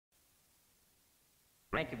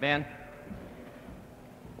Thank you, Ben.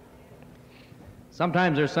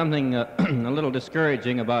 Sometimes there's something a little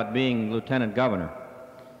discouraging about being lieutenant governor.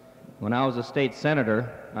 When I was a state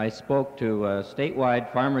senator, I spoke to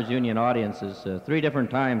statewide Farmers Union audiences 3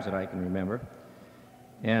 different times that I can remember.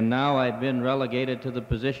 And now I've been relegated to the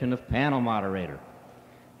position of panel moderator.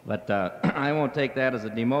 But I won't take that as a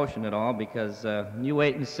demotion at all, because you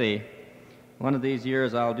wait and see. One of these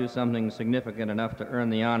years I'll do something significant enough to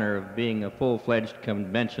earn the honor of being a full-fledged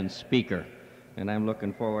convention speaker. And I'm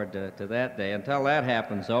looking forward to that day. Until that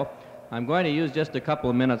happens, though, I'm going to use just a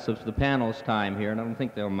couple of minutes of the panel's time here, and I don't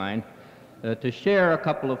think they'll mind, to share a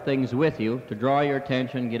couple of things with you, to draw your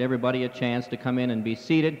attention, get everybody a chance to come in and be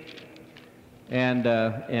seated, and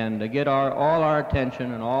get all our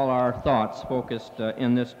attention and all our thoughts focused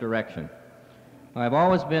in this direction. I've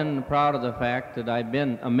always been proud of the fact that I've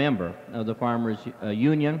been a member of the Farmers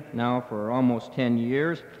Union now for almost 10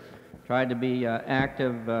 years, tried to be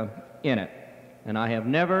active in it. And I have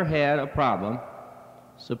never had a problem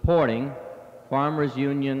supporting Farmers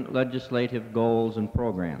Union legislative goals and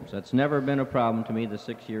programs. That's never been a problem to me the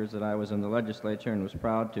 6 years that I was in the legislature, and was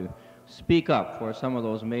proud to speak up for some of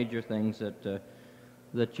those major things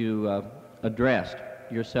that you addressed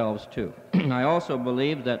yourselves to. I also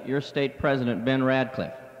believe that your state president, Ben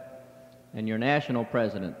Radcliffe, and your national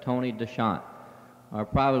president, Tony DeShant, are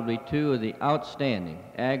probably 2 of the outstanding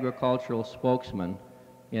agricultural spokesmen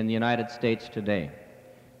in the United States today.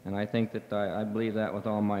 And I think that I believe that with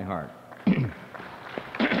all my heart.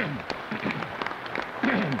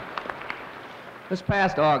 This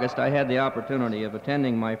past August, I had the opportunity of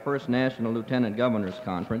attending my first National Lieutenant Governors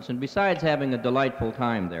Conference, and besides having a delightful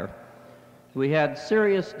time there, we had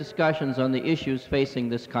serious discussions on the issues facing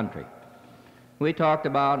this country. We talked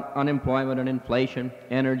about unemployment and inflation,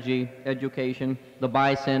 energy, education, the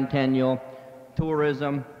bicentennial,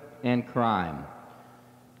 tourism, and crime.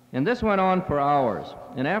 And this went on for hours.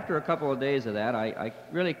 And after a couple of days of that, I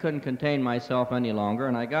really couldn't contain myself any longer,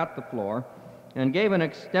 and I got the floor and gave an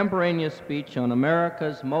extemporaneous speech on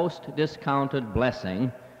America's most discounted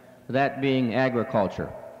blessing, that being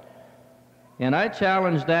agriculture. And I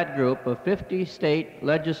challenged that group of 50 state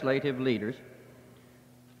legislative leaders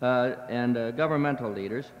and governmental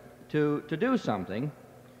leaders to do something,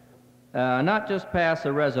 not just pass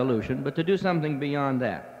a resolution, but to do something beyond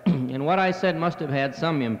that. And what I said must have had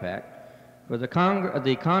some impact, for the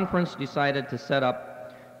conference decided to set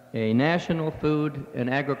up a National Food and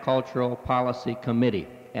Agricultural Policy Committee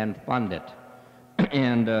and fund it.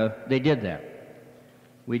 And they did that.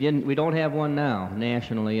 We don't have one now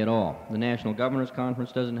nationally at all. The National Governors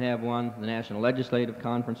Conference doesn't have one, the National Legislative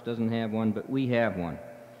Conference doesn't have one, but we have one.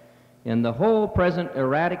 And the whole present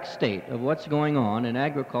erratic state of what's going on in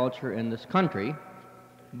agriculture in this country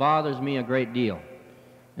bothers me a great deal.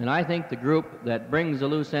 And I think the group that brings the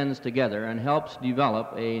loose ends together and helps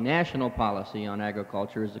develop a national policy on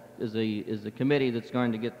agriculture is the committee that's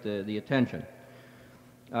going to get the attention.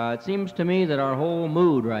 It seems to me that our whole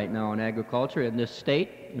mood right now in agriculture in this state,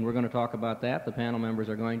 and we're going to talk about that, the panel members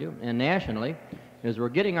are going to, and nationally, is we're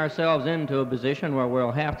getting ourselves into a position where we'll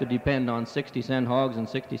have to depend on 60-cent hogs and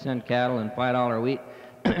 60-cent cattle and $5 wheat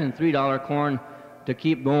and $3 corn to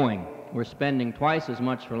keep going. We're spending twice as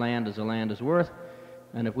much for land as the land is worth,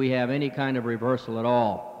 and if we have any kind of reversal at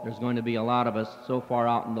all, there's going to be a lot of us so far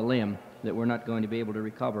out in the limb that we're not going to be able to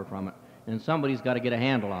recover from it. And somebody's got to get a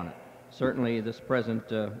handle on it. Certainly this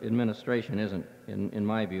present administration isn't, in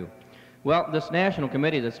my view. Well, this national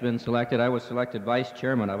committee that's been selected, I was selected vice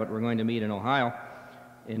chairman of it. We're going to meet in Ohio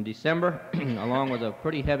in December, along with a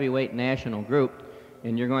pretty heavyweight national group,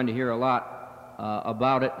 and you're going to hear a lot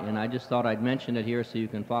about it, and I just thought I'd mention it here so you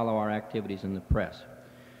can follow our activities in the press.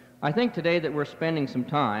 I think today that we're spending some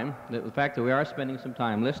time, the fact that we are spending some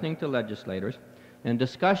time listening to legislators and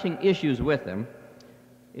discussing issues with them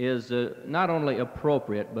is not only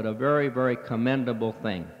appropriate, but a very, very commendable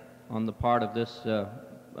thing on the part of this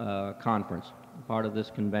conference, part of this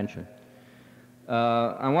convention.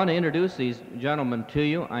 I want to introduce these gentlemen to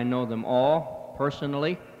you. I know them all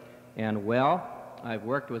personally and well. I've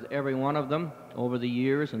worked with every one of them over the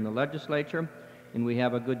years in the legislature, and we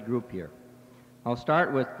have a good group here. I'll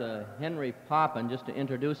start with Henry Poppin, just to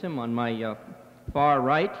introduce him. On my far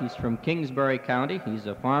right, he's from Kingsbury County. He's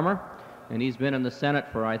a farmer, and he's been in the Senate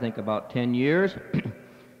for, I think, about 10 years.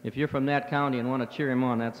 If you're from that county and want to cheer him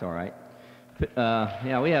on, that's all right.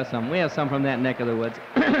 Yeah, we have some from that neck of the woods.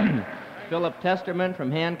 Philip Testerman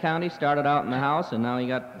from Han County started out in the House, and now he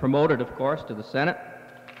got promoted, of course, to the Senate.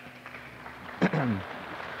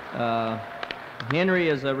 Henry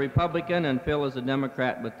is a Republican and Phil is a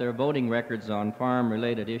Democrat, but their voting records on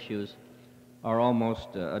farm-related issues are almost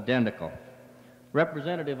identical.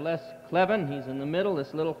 Representative Les Kleven, he's in the middle,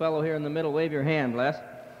 this little fellow here in the middle, wave your hand, Les,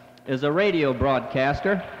 is a radio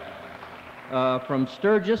broadcaster from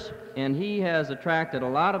Sturgis, and he has attracted a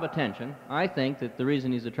lot of attention. I think that the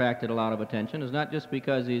reason he's attracted a lot of attention is not just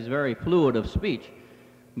because he's very fluid of speech,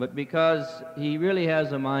 but because he really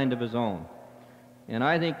has a mind of his own. And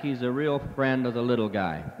I think he's a real friend of the little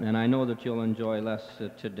guy, and I know that you'll enjoy Les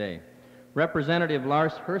today. Representative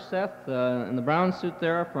Lars Herseth in the brown suit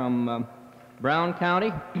there from Brown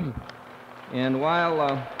County. And while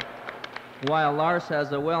Lars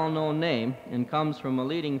has a well-known name and comes from a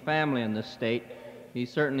leading family in this state,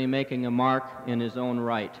 he's certainly making a mark in his own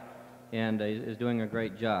right and is doing a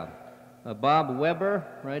great job. Bob Weber,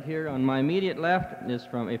 right here on my immediate left, is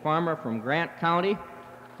from a farmer from Grant County,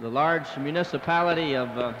 the large municipality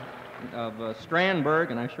of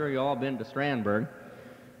Strandberg, and I'm sure you've all been to Strandberg.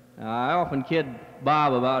 I often kid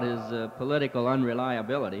Bob about his political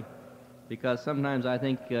unreliability, because sometimes I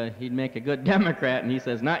think he'd make a good Democrat, and he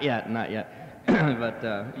says, not yet, not yet.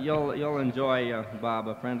 But you'll enjoy Bob,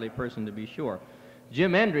 a friendly person to be sure.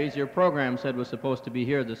 Jim Endries, your program said was supposed to be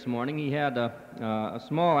here this morning. He had a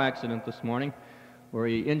small accident this morning where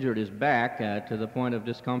he injured his back to the point of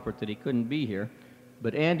discomfort that he couldn't be here.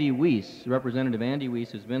 But Andy Weese, Representative Andy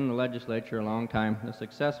Weese, has been in the legislature a long time, a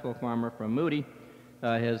successful farmer from Moody,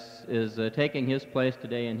 is taking his place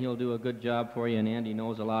today, and he'll do a good job for you, and Andy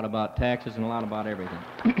knows a lot about taxes and a lot about everything.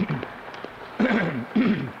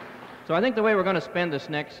 So I think the way we're going to spend this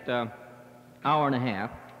next hour and a half,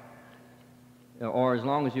 or as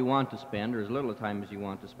long as you want to spend, or as little time as you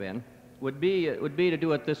want to spend, would be to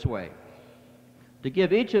do it this way. To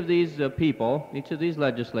give each of these people, each of these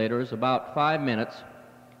legislators, about 5 minutes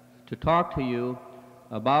to talk to you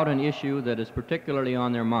about an issue that is particularly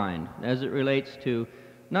on their mind as it relates to,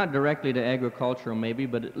 not directly to agriculture maybe,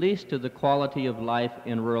 but at least to the quality of life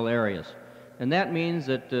in rural areas. And that means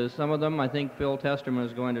that some of them, I think Phil Testerman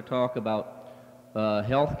is going to talk about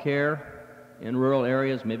health care in rural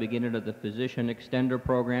areas, maybe get into the physician extender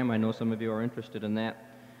program. I know some of you are interested in that.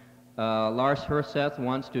 Lars Herseth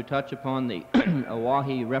wants to touch upon the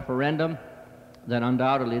Oahe referendum, that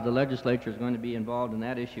undoubtedly the legislature is going to be involved in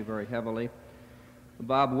that issue very heavily.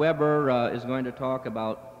 Bob Weber is going to talk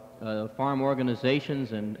about farm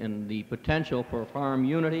organizations and the potential for farm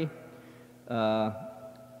unity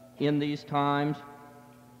in these times.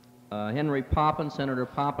 Henry Poppin, Senator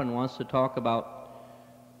Poppin, wants to talk about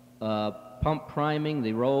pump priming,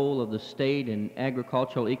 the role of the state in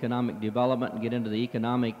agricultural economic development, and get into the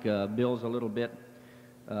economic bills a little bit.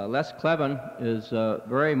 Les Kleven is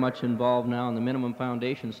very much involved now in the minimum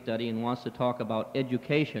foundation study and wants to talk about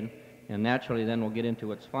education, and naturally then we'll get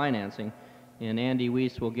into its financing. And Andy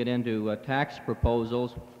Weese will get into tax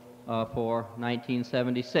proposals for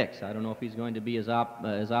 1976. I don't know if he's going to be as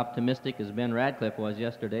optimistic as Ben Radcliffe was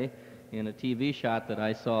yesterday in a TV shot that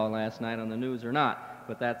I saw last night on the news or not,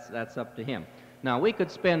 but that's up to him. Now, we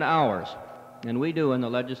could spend hours, and we do in the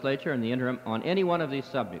legislature in the interim, on any one of these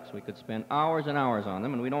subjects. We could spend hours and hours on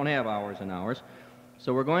them, and we don't have hours and hours,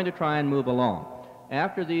 so we're going to try and move along.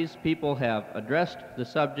 After these people have addressed the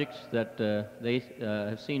subjects that they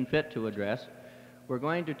have seen fit to address, we're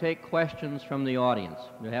going to take questions from the audience.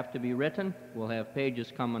 They have to be written. We'll have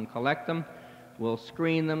pages come and collect them. We'll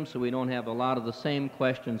screen them so we don't have a lot of the same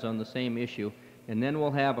questions on the same issue. And then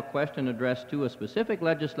we'll have a question addressed to a specific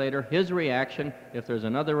legislator, his reaction. If there's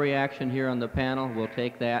another reaction here on the panel, we'll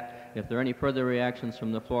take that. If there are any further reactions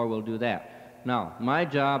from the floor, we'll do that. Now, my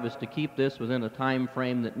job is to keep this within a time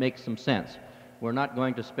frame that makes some sense. We're not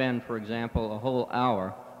going to spend, for example, a whole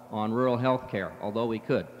hour on rural health care, although we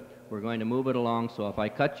could. We're going to move it along, so if I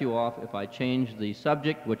cut you off, if I change the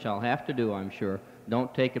subject, which I'll have to do, I'm sure,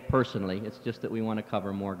 don't take it personally. It's just that we want to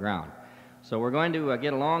cover more ground. So we're going to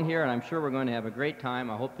get along here, and I'm sure we're going to have a great time.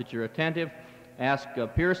 I hope that you're attentive. Ask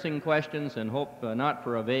piercing questions and hope not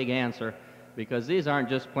for a vague answer, because these aren't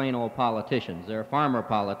just plain old politicians. They're farmer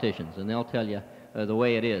politicians, and they'll tell you the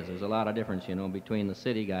way it is. There's a lot of difference, you know, between the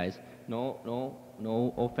city guys.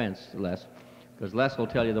 No offense, Les, because Les will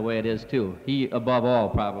tell you the way it is, too. He, above all,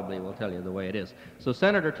 probably will tell you the way it is. So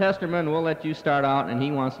Senator Testerman, we'll let you start out, and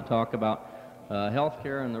he wants to talk about health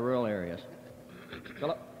care in the rural areas.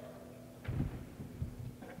 Philip?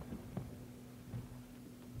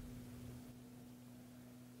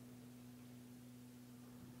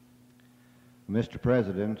 Mr.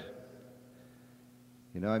 President,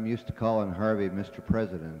 you know, I'm used to calling Harvey Mr.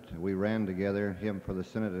 President. We ran together, him for the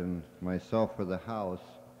Senate and myself for the House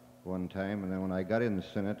one time, and then when I got in the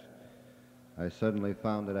Senate, I suddenly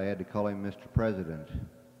found that I had to call him Mr. President.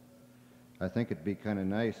 I think it'd be kind of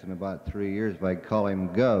nice in about 3 years if I call him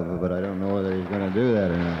Gov, but I don't know whether he's going to do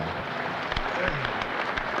that or not.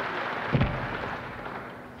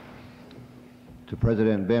 To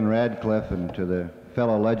President Ben Radcliffe and to the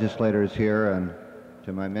fellow legislators here and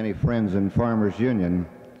to my many friends in Farmers Union,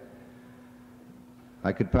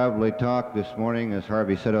 I could probably talk this morning, as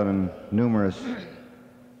Harvey said, on numerous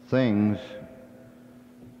things.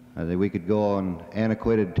 I think we could go on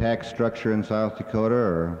antiquated tax structure in South Dakota,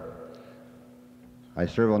 or I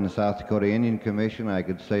serve on the South Dakota Indian Commission. I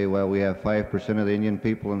could say, well, we have 5% of the Indian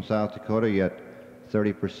people in South Dakota, yet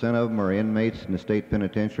 30% of them are inmates in the state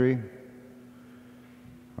penitentiary.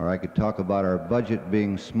 Or I could talk about our budget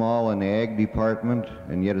being small in the ag department,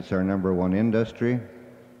 and yet it's our #1 industry.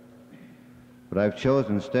 But I've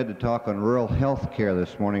chosen instead to talk on rural health care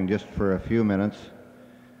this morning just for a few minutes.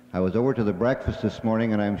 I was over to the breakfast this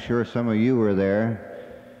morning, and I'm sure some of you were there,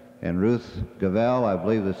 and Ruth Gavel, I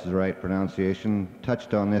believe this is the right pronunciation,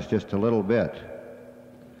 touched on this just a little bit.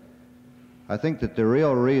 I think that the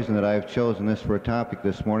real reason that I've chosen this for a topic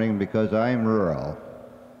this morning is because I'm rural.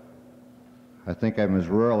 I think I'm as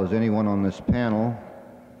rural as anyone on this panel.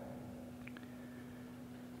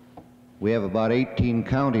 We have about 18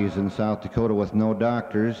 counties in South Dakota with no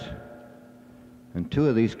doctors, and 2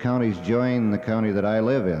 of these counties join the county that I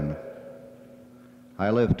live in.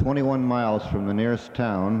 I live 21 miles from the nearest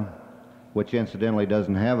town, which incidentally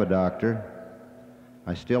doesn't have a doctor.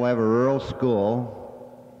 I still have a rural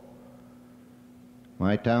school.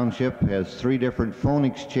 My township has 3 different phone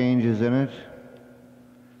exchanges in it.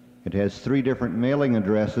 It has 3 different mailing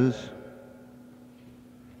addresses.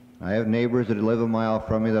 I have neighbors that live a mile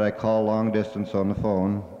from me that I call long distance on the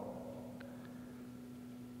phone.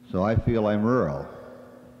 So I feel I'm rural.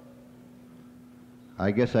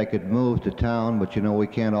 I guess I could move to town, but you know we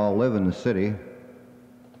can't all live in the city.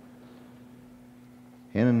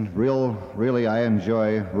 And really I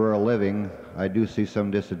enjoy rural living. I do see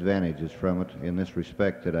some disadvantages from it in this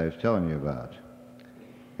respect that I was telling you about,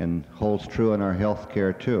 and holds true in our health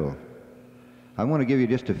care too. I want to give you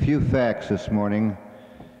just a few facts this morning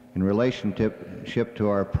in relationship to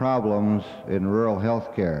our problems in rural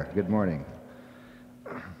health care. Good morning.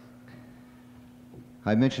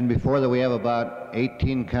 I mentioned before that we have about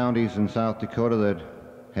 18 counties in South Dakota that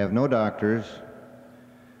have no doctors.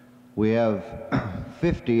 We have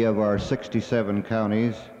 50 of our 67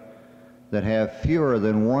 counties that have fewer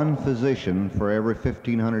than 1 physician for every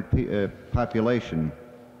 1,500 population.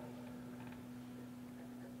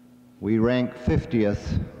 We rank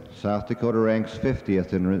 50th. South Dakota ranks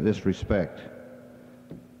 50th in this respect.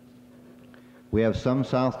 We have some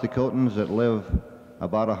South Dakotans that live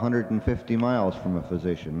about 150 miles from a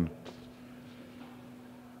physician.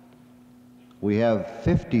 We have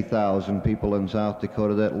 50,000 people in South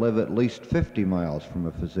Dakota that live at least 50 miles from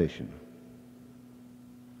a physician.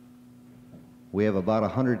 We have about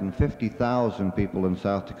 150,000 people in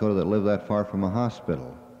South Dakota that live that far from a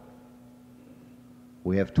hospital.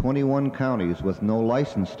 We have 21 counties with no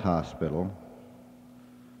licensed hospital.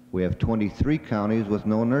 We have 23 counties with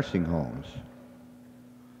no nursing homes.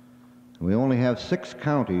 We only have 6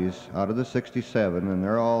 counties out of the 67, and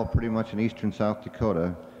they're all pretty much in eastern South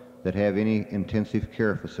Dakota, that have any intensive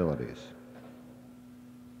care facilities.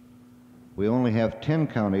 We only have 10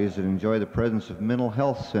 counties that enjoy the presence of mental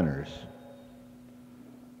health centers,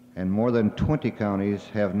 and more than 20 counties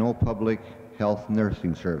have no public health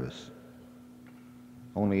nursing service.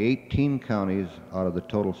 Only 18 counties out of the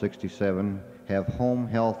total 67 have home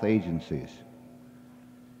health agencies.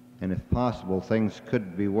 And if possible, things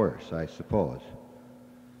could be worse, I suppose.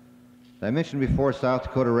 As I mentioned before, South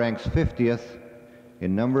Dakota ranks 50th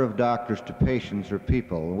in number of doctors to patients or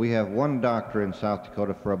people. We have 1 doctor in South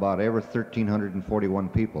Dakota for about every 1,341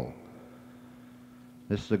 people.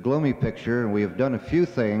 This is a gloomy picture, and we have done a few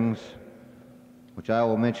things, which I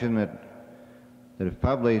will mention that have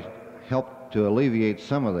probably helped to alleviate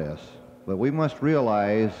some of this. But we must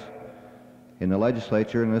realize in the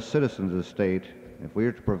legislature and as citizens of the state, if we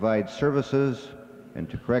are to provide services and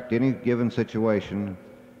to correct any given situation,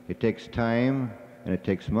 it takes time and it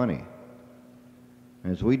takes money.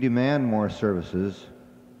 And as we demand more services,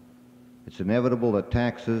 it's inevitable that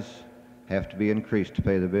taxes have to be increased to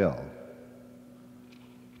pay the bill.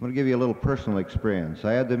 I'm going to give you a little personal experience.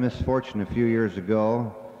 I had the misfortune a few years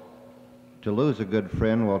ago to lose a good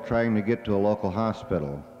friend while trying to get to a local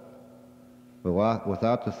hospital. But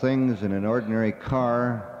without the things in an ordinary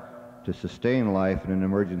car to sustain life in an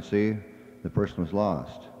emergency, the person was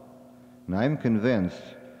lost. And I'm convinced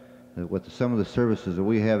that with some of the services that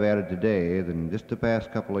we have added today, in just the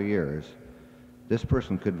past couple of years, this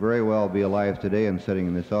person could very well be alive today and sitting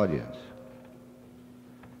in this audience.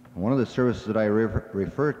 One of the services that I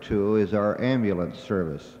refer to is our ambulance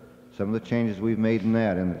service. Some of the changes we've made in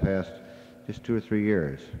that in the past just 2 or 3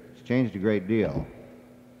 years. It's changed a great deal.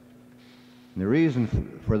 And the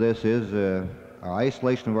reason for this is our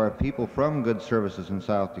isolation of our people from good services in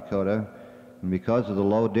South Dakota, and because of the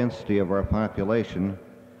low density of our population,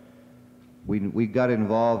 we got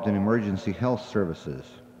involved in emergency health services.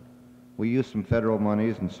 We used some federal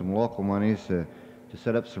monies and some local monies to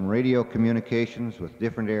set up some radio communications with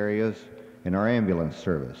different areas in our ambulance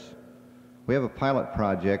service. We have a pilot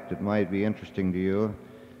project that might be interesting to you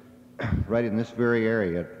right in this very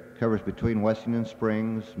area. It covers between Washington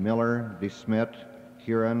Springs, Miller, DeSmet,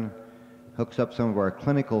 Huron, hooks up some of our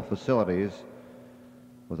clinical facilities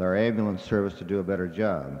with our ambulance service to do a better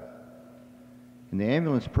job. And the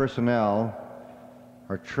ambulance personnel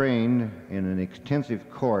are trained in an extensive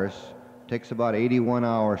course. It takes about 81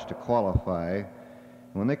 hours to qualify. And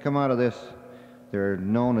when they come out of this, they're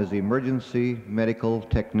known as emergency medical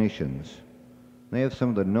technicians. They have some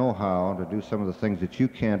of the know-how to do some of the things that you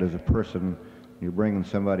can't as a person when you're bringing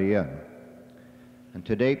somebody in. And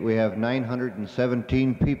to date, we have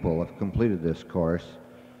 917 people have completed this course.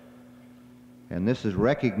 And this is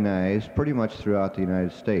recognized pretty much throughout the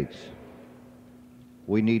United States.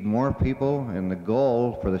 We need more people, and the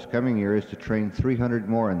goal for this coming year is to train 300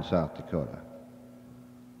 more in South Dakota.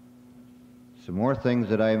 Some more things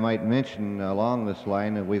that I might mention along this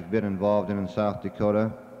line that we've been involved in South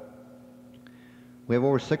Dakota. We have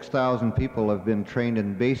over 6,000 people have been trained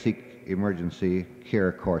in basic emergency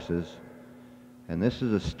care courses. And this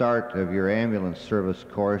is the start of your ambulance service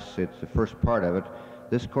course. It's the first part of it.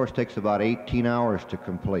 This course takes about 18 hours to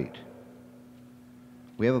complete.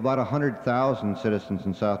 We have about 100,000 citizens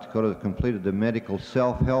in South Dakota that completed the medical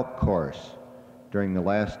self-help course during the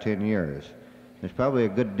last 10 years. There's probably a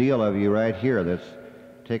good deal of you right here that's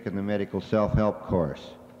taken the medical self-help course.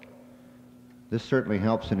 This certainly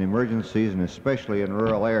helps in emergencies and especially in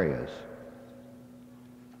rural areas.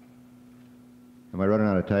 Am I running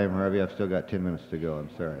out of time, Harvey? I've still got 10 minutes to go. I'm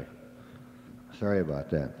sorry. Sorry about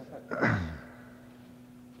that.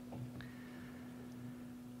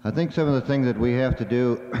 I think some of the things that we have to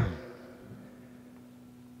do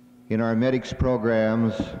in our medics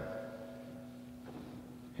programs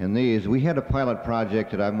and these, we had a pilot project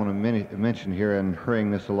that I want to mention here and hurrying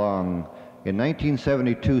this along. In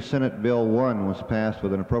 1972, Senate Bill 1 was passed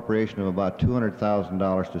with an appropriation of about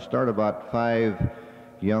 $200,000 to start about 5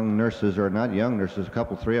 young nurses, or not young nurses, a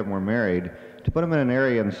couple, 3 of them were married, to put them in an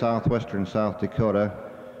area in southwestern South Dakota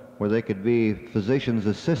where they could be physician's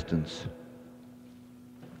assistants.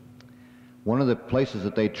 One of the places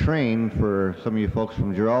that they trained for some of you folks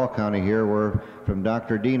from Gerald County here were from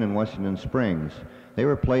Dr. Dean in Washington Springs. They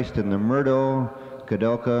were placed in the Murdo,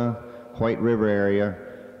 Kadoka, White River area.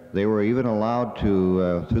 They were even allowed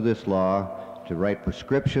to, through this law, to write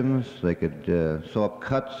prescriptions. They could sew up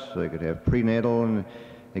cuts. They could have prenatal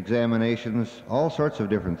examinations, all sorts of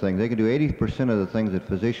different things. They could do 80% of the things that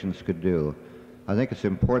physicians could do. I think it's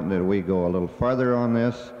important that we go a little farther on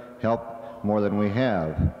this, help more than we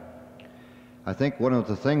have. I think one of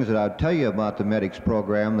the things that I'll tell you about the medics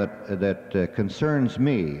program that concerns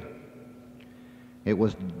me, it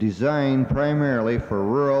was designed primarily for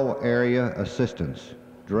rural area assistance,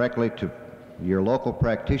 directly to your local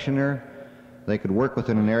practitioner. They could work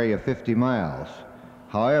within an area of 50 miles.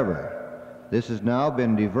 However, this has now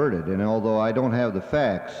been diverted, and although I don't have the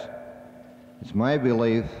facts, it's my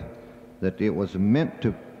belief that it was meant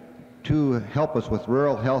to help us with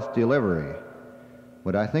rural health delivery.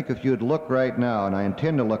 But I think if you'd look right now, and I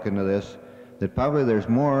intend to look into this, that probably there's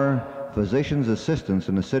more physician's assistants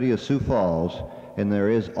in the city of Sioux Falls than there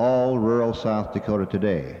is all rural South Dakota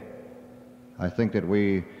today. I think that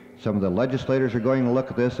some of the legislators are going to look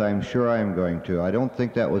at this. I'm sure I'm going to. I don't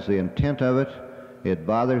think that was the intent of it. It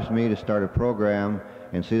bothers me to start a program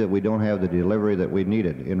and see that we don't have the delivery that we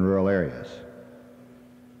needed in rural areas.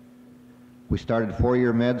 We started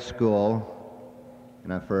 4-year med school.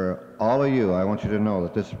 And for all of you, I want you to know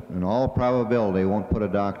that this, in all probability, won't put a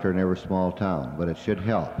doctor in every small town, but it should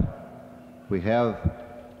help. We have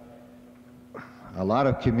a lot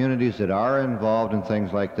of communities that are involved in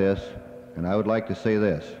things like this, and I would like to say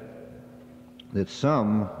this, that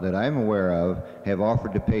some that I'm aware of have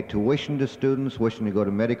offered to pay tuition to students wishing to go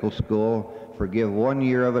to medical school, forgive 1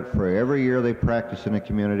 year of it for every year they practice in a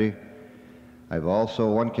community. I've also,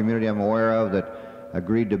 one community I'm aware of that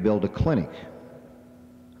agreed to build a clinic.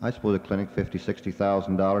 I suppose a clinic, $50,000,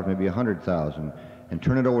 $60,000, maybe $100,000, and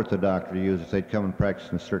turn it over to the doctor to use if they'd come and practice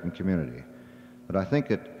in a certain community. But I think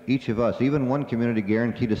that each of us, even one community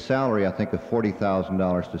guaranteed a salary, I think, of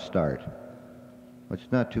 $40,000 to start, which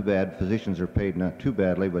is not too bad. Physicians are paid not too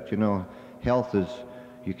badly, but you know, health is,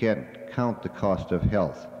 you can't count the cost of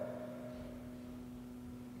health.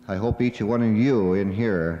 I hope each one of you in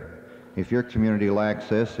here, if your community lacks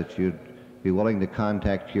this, that you'd be willing to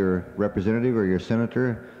contact your representative or your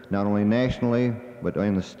senator, not only nationally, but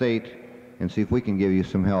in the state, and see if we can give you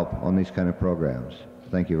some help on these kind of programs.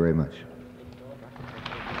 Thank you very much.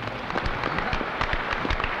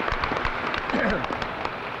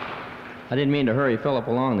 I didn't mean to hurry Philip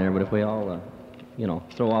along there, but if we all,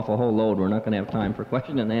 throw off a whole load, we're not going to have time for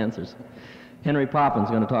question and answers. Henry Poppin's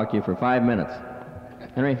going to talk to you for 5 minutes.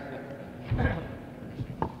 Henry?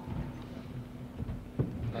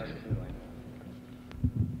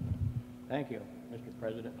 Thank you, Mr.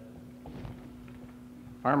 President.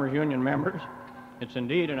 Farmers Union members, it's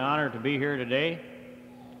indeed an honor to be here today.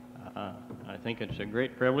 I think it's a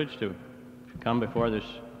great privilege to come before this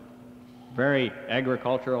very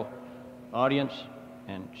agricultural audience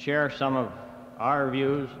and share some of our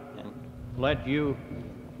views and let you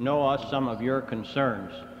know us some of your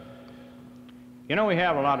concerns. You know, we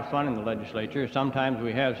have a lot of fun in the legislature. Sometimes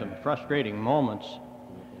we have some frustrating moments.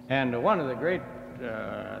 And one of the great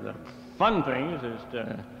the fun things is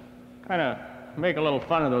to kind of make a little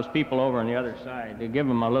fun of those people over on the other side, to give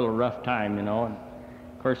them a little rough time, And of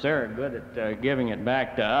course, they're good at giving it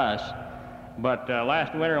back to us. But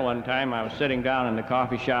last winter one time I was sitting down in the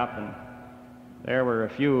coffee shop, and there were a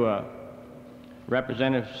few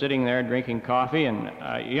representatives sitting there drinking coffee, and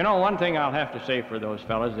one thing I'll have to say for those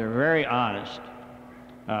fellas, they're very honest.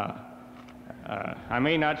 I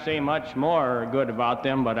may not say much more good about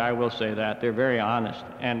them, but I will say that they're very honest.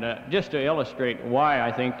 And just to illustrate why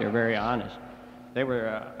I think they're very honest, they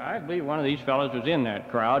were, I believe one of these fellows was in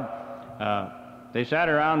that crowd. They sat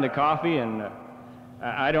around the coffee, and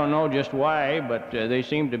I don't know just why, but they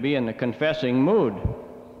seemed to be in the confessing mood.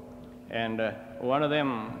 And one of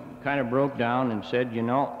them kind of broke down and said,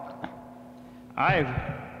 I've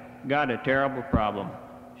got a terrible problem.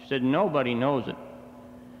 She said, nobody knows it.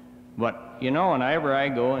 But, whenever I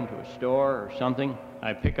go into a store or something,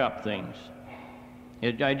 I pick up things.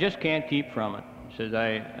 I just can't keep from it. She says,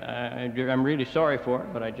 I'm really sorry for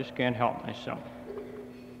it, but I just can't help myself.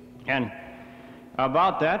 And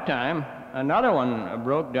about that time, another one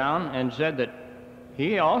broke down and said that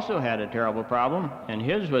he also had a terrible problem, and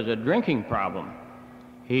his was a drinking problem.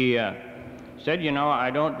 He said, I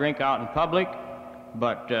don't drink out in public,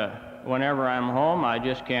 but whenever I'm home, I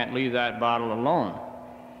just can't leave that bottle alone.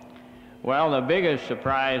 Well, the biggest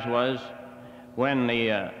surprise was when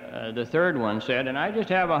the third one said, and I just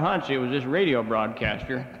have a hunch it was this radio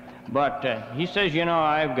broadcaster, but he says,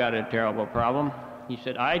 I've got a terrible problem. He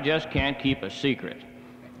said, I just can't keep a secret.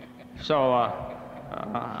 So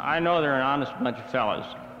I know they're an honest bunch of fellas.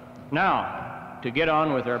 Now, to get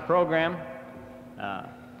on with our program,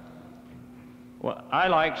 well, I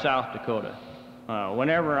like South Dakota.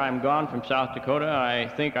 Whenever I'm gone from South Dakota, I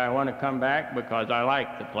think I want to come back because I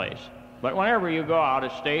like the place. But whenever you go out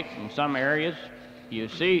of state in some areas, you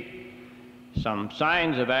see some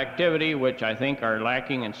signs of activity which I think are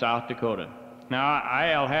lacking in South Dakota. Now,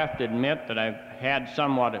 I'll have to admit that I've had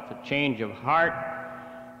somewhat of a change of heart,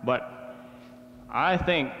 but I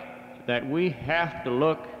think that we have to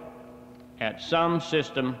look at some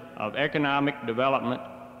system of economic development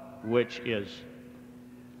which is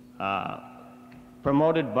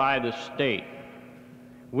promoted by the state.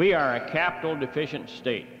 We are a capital deficient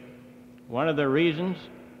state. One of the reasons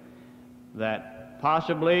that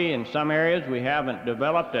possibly in some areas we haven't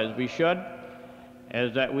developed as we should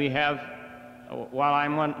is that we have, while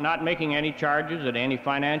I'm not making any charges at any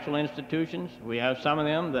financial institutions, we have some of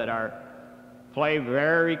them that play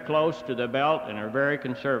very close to the belt and are very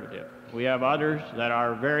conservative. We have others that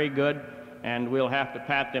are very good, and we'll have to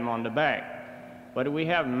pat them on the back. But we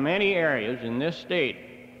have many areas in this state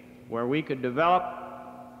where we could develop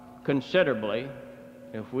considerably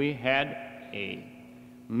if we had a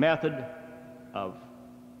method of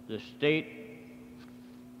the state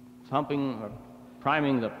pumping or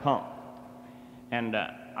priming the pump. And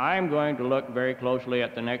I'm going to look very closely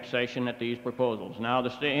at the next session at these proposals. Now,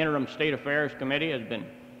 the Interim State Affairs Committee has been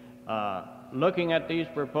looking at these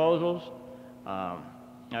proposals.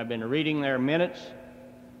 I've been reading their minutes.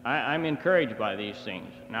 I'm encouraged by these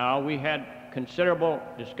things. Now, we had considerable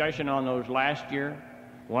discussion on those last year.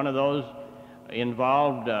 One of those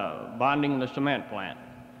involved bonding the cement plant.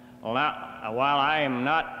 Well, now, while I am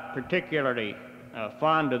not particularly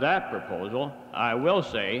fond of that proposal, I will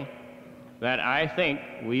say that I think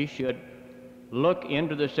we should look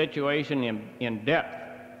into the situation in depth.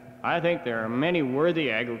 I think there are many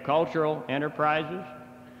worthy agricultural enterprises.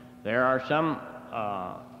 There are some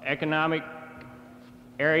economic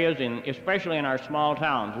areas, especially in our small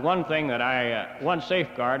towns. One thing that one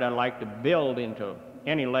safeguard I'd like to build into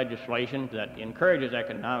any legislation that encourages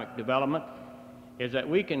economic development is that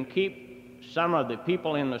we can keep some of the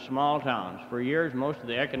people in the small towns. For years, most of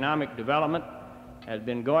the economic development has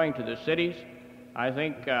been going to the cities. I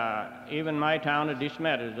think even my town of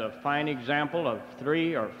DeSmet is a fine example of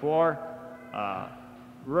 3 or 4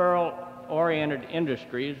 rural-oriented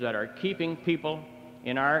industries that are keeping people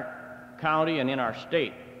in our county and in our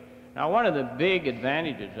state. Now, one of the big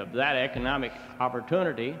advantages of that economic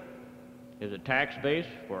opportunity is a tax base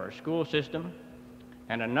for our school system,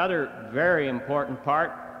 and another very important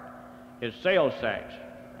part is sales tax.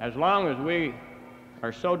 As long as we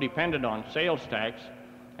are so dependent on sales tax,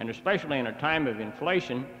 and especially in a time of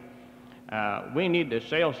inflation, we need the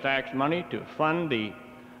sales tax money to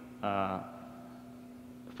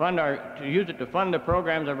use it to fund the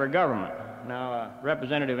programs of our government. Now,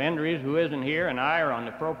 Representative Endries, who isn't here, and I are on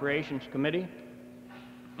the Appropriations Committee,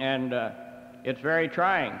 and it's very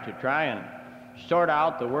trying to try and sort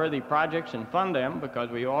out the worthy projects and fund them, because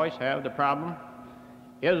we always have the problem,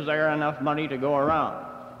 is there enough money to go around?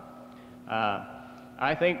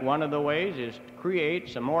 I think one of the ways is to create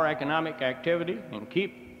some more economic activity and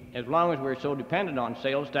keep, as long as we're so dependent on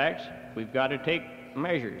sales tax, we've got to take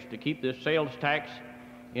measures to keep this sales tax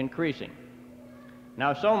increasing.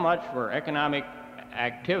 Now, so much for economic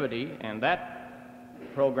activity and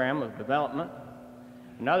that program of development.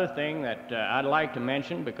 Another thing that I'd like to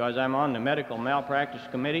mention, because I'm on the Medical Malpractice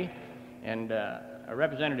Committee, and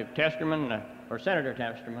Representative Testerman, or Senator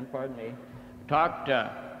Testerman, pardon me, talked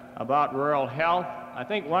about rural health. I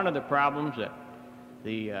think one of the problems that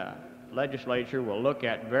the legislature will look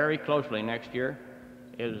at very closely next year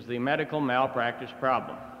is the medical malpractice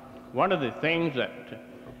problem. One of the things that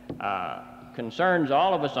concerns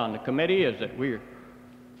all of us on the committee is that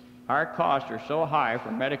our costs are so high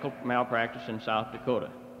for medical malpractice in South Dakota.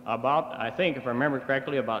 About, I think, if I remember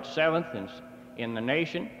correctly, about 7th in the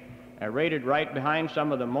nation, rated right behind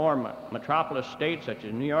some of the more metropolis states such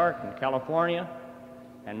as New York and California.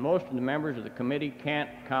 And most of the members of the committee can't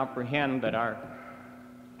comprehend that our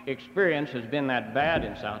experience has been that bad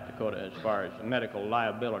in South Dakota as far as medical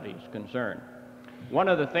liability is concerned. One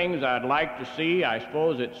of the things I'd like to see, I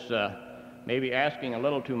suppose it's maybe asking a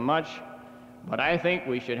little too much, but I think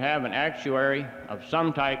we should have an actuary of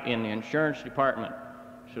some type in the insurance department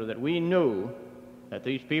so that we knew that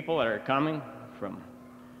these people that are coming from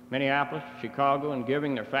Minneapolis, Chicago, and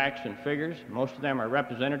giving their facts and figures, most of them are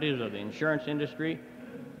representatives of the insurance industry,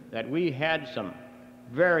 that we had some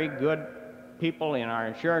very good people in our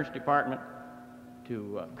insurance department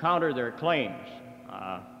to counter their claims.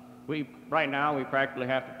 Right now, we practically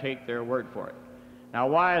have to take their word for it. Now,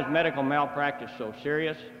 why is medical malpractice so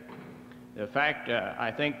serious? The fact,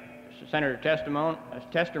 I think Senator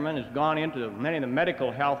Testerman has gone into many of the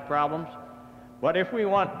medical health problems, but if we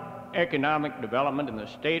want economic development in the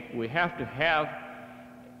state, we have to have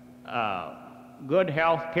good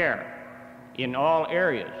health care in all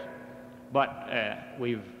areas. But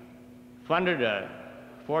we've funded a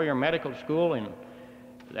 4-year medical school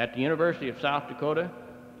at the University of South Dakota.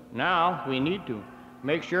 Now we need to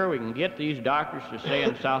make sure we can get these doctors to stay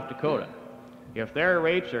in South Dakota. If their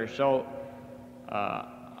rates are so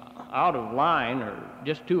out of line or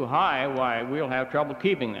just too high, why, we'll have trouble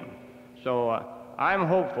keeping them. So I'm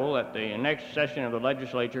hopeful that the next session of the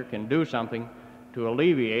legislature can do something to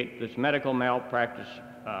alleviate this medical malpractice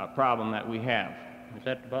problem that we have. Is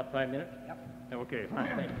that about 5 minutes? Yep. Okay, fine.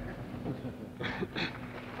 Thank you.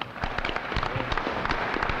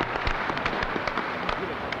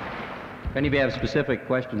 If any of you have specific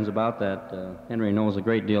questions about that, Henry knows a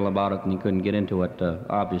great deal about it, and he couldn't get into it,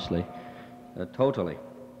 obviously, totally.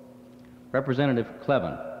 Representative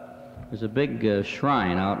Kleven, there's a big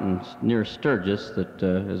shrine out near Sturgis that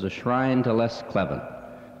is a shrine to Les Kleven.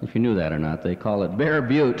 If you knew that or not, they call it Bear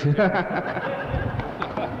Butte.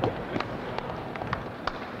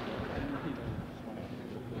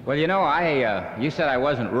 Well, you know, you said I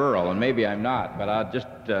wasn't rural, and maybe I'm not, but I'll just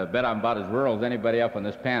bet I'm about as rural as anybody up on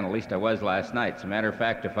this panel. At least I was last night. As a matter of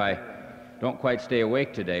fact, if I don't quite stay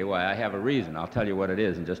awake today, why, I have a reason. I'll tell you what it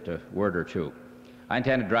is in just a word or two. I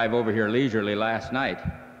intend to drive over here leisurely last night,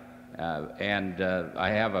 and I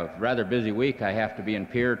have a rather busy week. I have to be in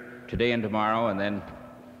Pierre today and tomorrow, and then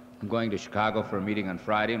I'm going to Chicago for a meeting on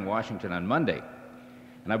Friday and Washington on Monday.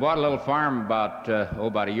 And I bought a little farm about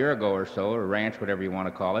a year ago or so, or ranch, whatever you want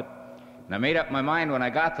to call it. And I made up my mind when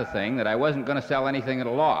I got the thing that I wasn't going to sell anything at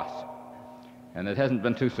a loss. And it hasn't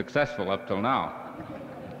been too successful up till now.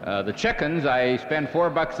 The chickens, I spend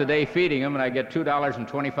 $4 a day feeding them, and I get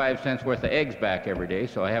 $2.25 worth of eggs back every day,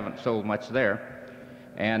 so I haven't sold much there.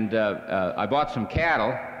 And I bought some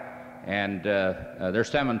cattle, and they're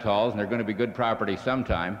Simmentals, and they're going to be good property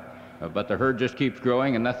sometime. But the herd just keeps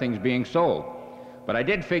growing, and nothing's being sold. But I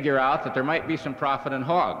did figure out that there might be some profit in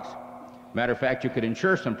hogs. Matter of fact, you could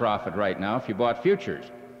insure some profit right now if you bought futures.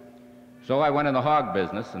 So I went in the hog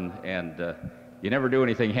business, and you never do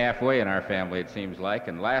anything halfway in our family, it seems like.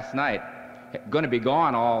 And last night, going to be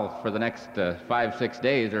gone all for the next 5-6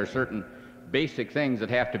 days, there are certain basic things that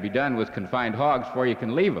have to be done with confined hogs before you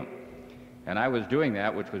can leave them. And I was doing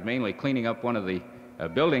that, which was mainly cleaning up one of the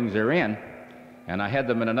buildings they're in, and I had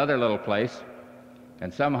them in another little place.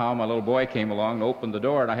 And somehow my little boy came along and opened the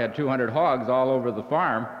door, and I had 200 hogs all over the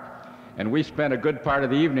farm. And we spent a good part of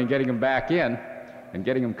the evening getting them back in and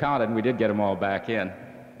getting them counted, and we did get them all back in.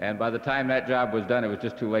 And by the time that job was done, it was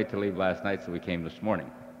just too late to leave last night, so we came this morning.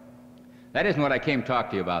 That isn't what I came to talk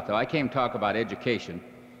to you about, though. I came to talk about education.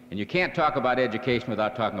 And you can't talk about education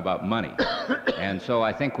without talking about money. And so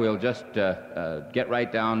I think we'll just get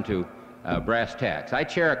right down to brass tacks. I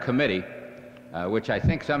chair a committee which I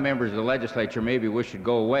think some members of the legislature maybe wish should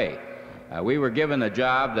go away. We were given a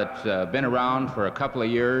job that's been around for a couple of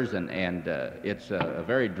years, and it's a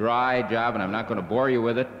very dry job, and I'm not going to bore you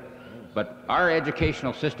with it. But our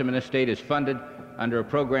educational system in this state is funded under a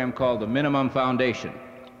program called the Minimum Foundation.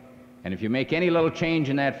 And if you make any little change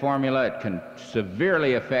in that formula, it can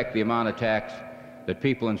severely affect the amount of tax that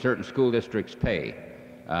people in certain school districts pay.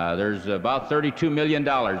 There's about $32 million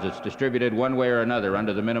that's distributed one way or another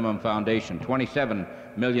under the Minimum Foundation. 27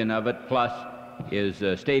 million of it plus is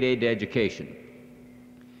state aid to education.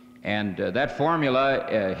 And that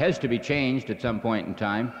formula has to be changed at some point in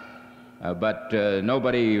time, but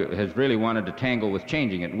nobody has really wanted to tangle with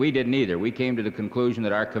changing it. We didn't either. We came to the conclusion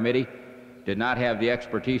that our committee did not have the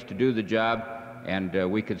expertise to do the job,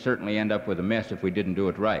 and we could certainly end up with a mess if we didn't do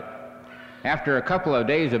it right. After a couple of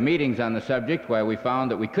days of meetings on the subject, where we found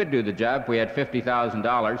that we could do the job, we had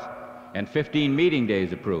 $50,000 and 15 meeting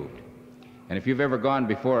days approved. And if you've ever gone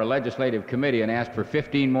before a legislative committee and asked for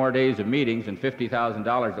 15 more days of meetings and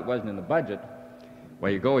 $50,000 that wasn't in the budget,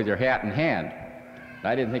 well, you go with your hat in hand.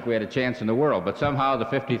 I didn't think we had a chance in the world, but somehow the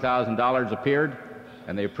 $50,000 appeared,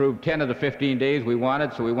 and they approved 10 of the 15 days we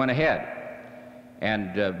wanted, so we went ahead.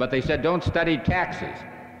 And but they said, don't study taxes.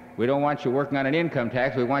 We don't want you working on an income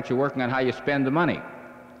tax. We want you working on how you spend the money.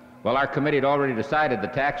 Well, our committee had already decided the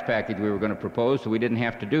tax package we were going to propose, so we didn't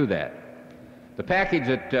have to do that. The package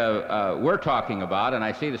that we're talking about, and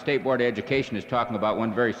I see the State Board of Education is talking about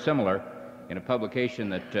one very similar in a publication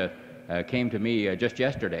that came to me just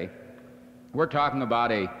yesterday. We're talking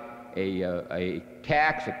about a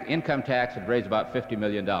tax, income tax that would raise about $50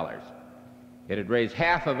 million. It would raise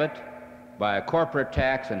half of it by a corporate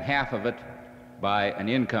tax and half of it by an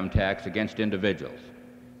income tax against individuals.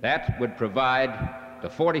 That would provide the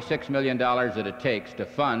 $46 million that it takes to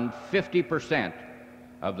fund 50%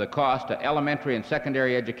 of the cost of elementary and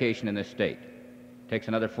secondary education in this state. It takes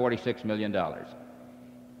another $46 million.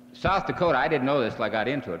 South Dakota, I didn't know this till I got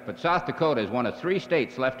into it, but South Dakota is one of 3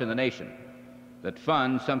 states left in the nation that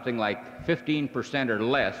fund something like 15% or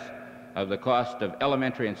less of the cost of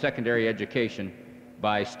elementary and secondary education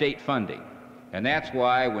by state funding. And that's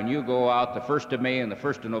why when you go out the 1st of May and the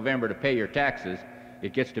 1st of November to pay your taxes,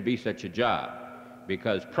 it gets to be such a job,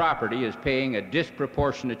 because property is paying a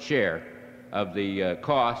disproportionate share of the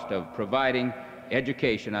cost of providing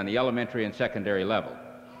education on the elementary and secondary level.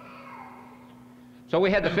 So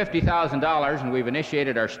we had the $50,000, and we've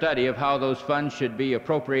initiated our study of how those funds should be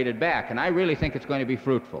appropriated back, and I really think it's going to be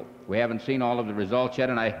fruitful. We haven't seen all of the results yet,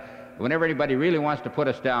 and whenever anybody really wants to put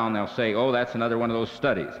us down, they'll say, oh, that's another one of those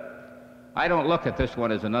studies. I don't look at this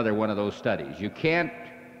one as another one of those studies. You can't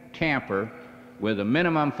tamper with a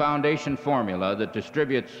minimum foundation formula that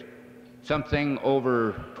distributes something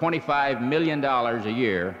over $25 million a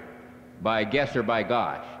year by guess or by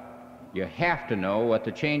gosh. You have to know what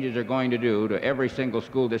the changes are going to do to every single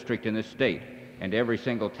school district in this state and every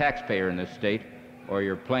single taxpayer in this state, or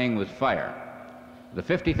you're playing with fire. The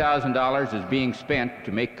 $50,000 is being spent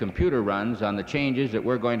to make computer runs on the changes that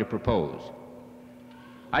we're going to propose.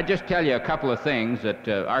 I'd just tell you a couple of things that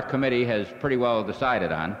our committee has pretty well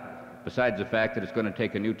decided on, besides the fact that it's going to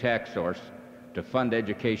take a new tax source to fund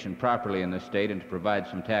education properly in this state and to provide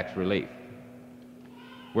some tax relief.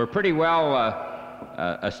 We're pretty well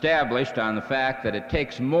established on the fact that it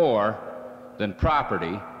takes more than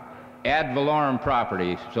property, ad valorem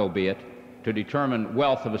property, so be it, to determine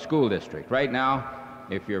wealth of a school district. Right now,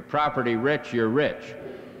 if you're property rich, you're rich.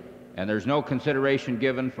 And there's no consideration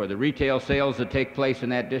given for the retail sales that take place in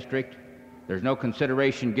that district. There's no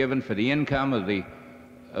consideration given for the income of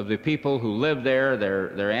the people who live there,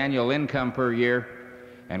 their annual income per year.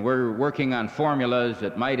 And we're working on formulas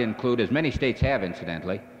that might include, as many states have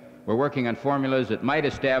incidentally, we're working on formulas that might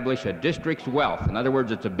establish a district's wealth, in other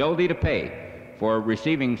words, its ability to pay for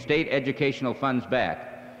receiving state educational funds back,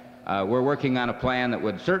 we're working on a plan that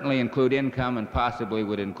would certainly include income and possibly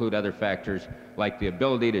would include other factors like the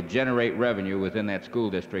ability to generate revenue within that school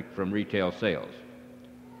district from retail sales.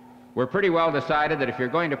 We're pretty well decided that if you're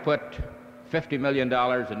going to put $50 million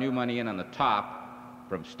of new money in on the top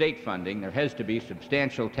from state funding, there has to be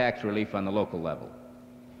substantial tax relief on the local level.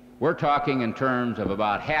 We're talking in terms of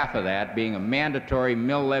about half of that being a mandatory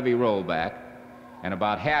mill levy rollback and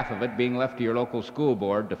about half of it being left to your local school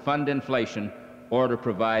board to fund inflation or to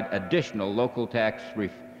provide additional local tax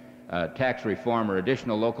reform or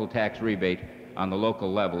additional local tax rebate on the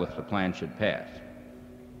local level if the plan should pass.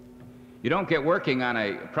 You don't get working on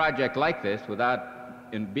a project like this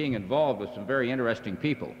without being involved with some very interesting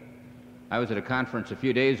people. I was at a conference a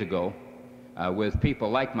few days ago with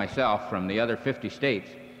people like myself from the other 50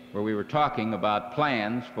 states where we were talking about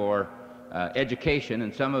plans for education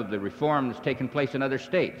and some of the reform that's taken place in other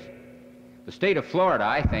states. The state of Florida,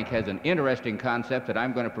 I think, has an interesting concept that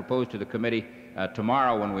I'm going to propose to the committee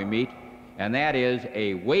tomorrow when we meet, and that is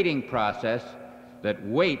a weighting process that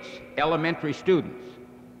weights elementary students.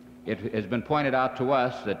 It has been pointed out to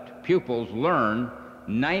us that pupils learn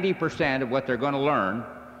 90% of what they're going to learn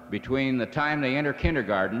between the time they enter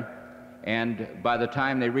kindergarten and by the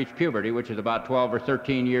time they reach puberty, which is about 12 or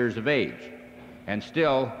 13 years of age. And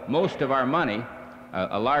still, most of our money,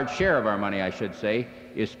 a large share of our money, I should say,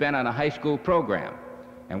 is spent on a high school program.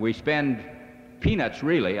 And we spend peanuts,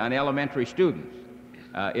 really, on elementary students.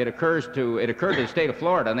 It occurred to the state of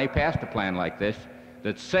Florida, and they passed a plan like this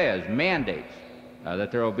that says, mandates,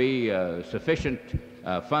 that there will be sufficient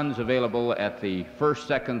funds available at the first,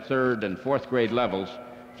 second, third, and fourth grade levels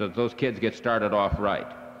so that those kids get started off right.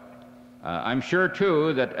 I'm sure,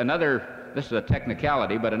 too, that this is a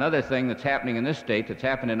technicality, but another thing that's happening in this state that's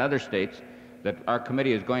happened in other states that our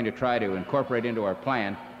committee is going to try to incorporate into our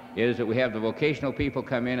plan is that we have the vocational people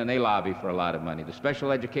come in and they lobby for a lot of money. The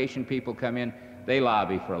special education people come in, they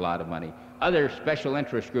lobby for a lot of money. Other special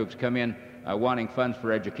interest groups come in wanting funds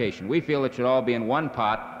for education. We feel it should all be in one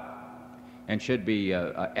pot and should be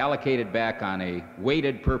allocated back on a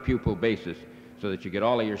weighted per pupil basis so that you get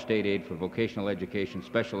all of your state aid for vocational education,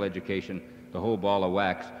 special education, the whole ball of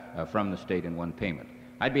wax from the state in one payment.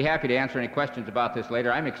 I'd be happy to answer any questions about this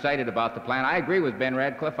later. I'm excited about the plan. I agree with Ben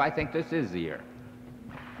Radcliffe. I think this is the year.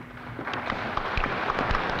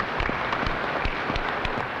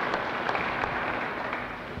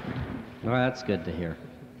 Well, that's good to hear.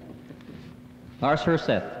 Lars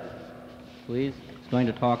Herseth, please. He's going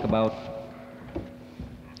to talk about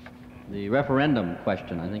the referendum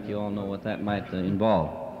question. I think you all know what that might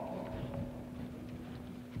involve.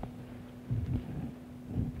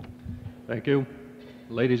 Thank you.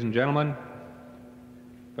 Ladies and gentlemen,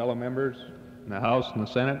 fellow members in the House and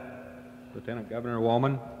the Senate, Lieutenant Governor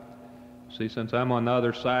Woolman. See, since I'm on the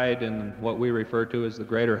other side in what we refer to as the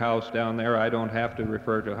Greater House down there, I don't have to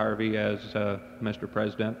refer to Harvey as Mr.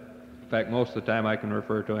 President. In fact, most of the time I can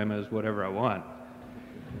refer to him as whatever I want.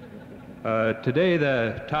 Today,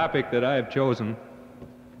 the topic that I have chosen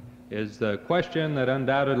is the question that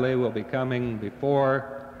undoubtedly will be coming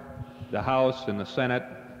before the House and the Senate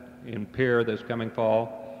in Pierre this coming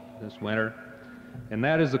fall, this winter, and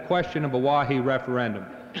that is the question of a Oahe referendum.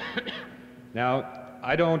 Now,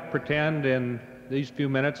 I don't pretend in these few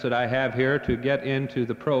minutes that I have here to get into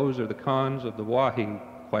the pros or the cons of the Oahe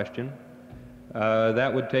question.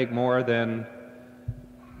 That would take more than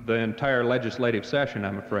the entire legislative session,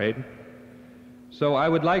 I'm afraid. So I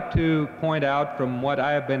would like to point out from what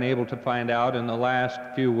I have been able to find out in the last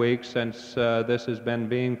few weeks since this has been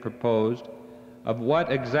being proposed, of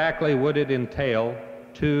what exactly would it entail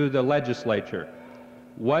to the legislature.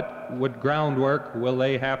 What groundwork will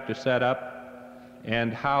they have to set up,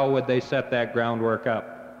 and how would they set that groundwork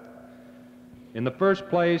up? In the first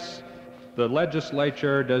place, the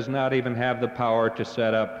legislature does not even have the power to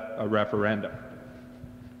set up a referendum.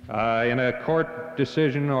 In a court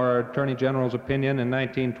decision or Attorney General's opinion in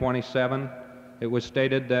 1927, it was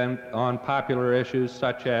stated that on popular issues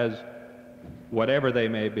such as whatever they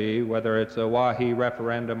may be, whether it's a Oahe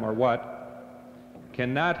referendum or what,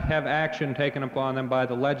 cannot have action taken upon them by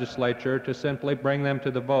the legislature to simply bring them to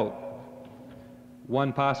the vote.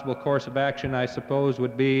 One possible course of action, I suppose,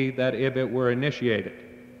 would be that if it were initiated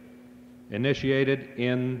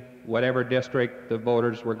in whatever district the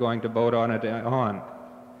voters were going to vote on it on.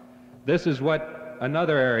 This is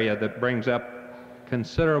another area that brings up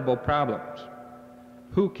considerable problems.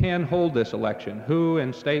 Who can hold this election? Who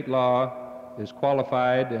in state law is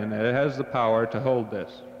qualified and has the power to hold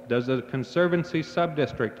this? Does the Conservancy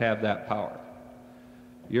subdistrict have that power?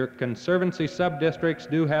 Your Conservancy subdistricts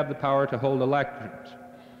do have the power to hold elections.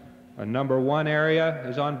 A number one area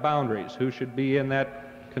is on boundaries, who should be in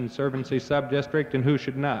that conservancy subdistrict and who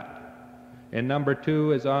should not. And number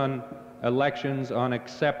two is on elections on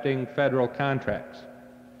accepting federal contracts.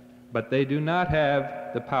 But they do not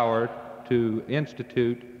have the power to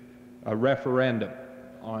institute a referendum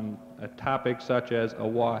on a topic such as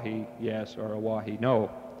Oahe yes or Oahe no.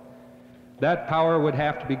 That power would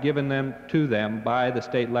have to be given to them by the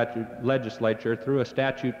state legislature through a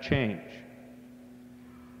statute change.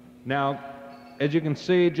 Now, as you can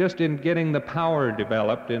see, just in getting the power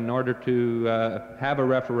developed in order to have a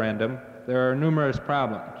referendum, there are numerous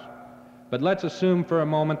problems. But let's assume for a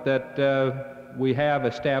moment that we have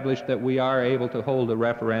established that we are able to hold a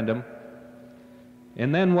referendum.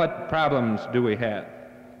 And then what problems do we have?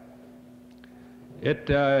 It,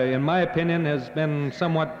 in my opinion, has been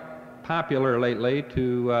somewhat popular lately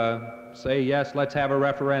to say, yes, let's have a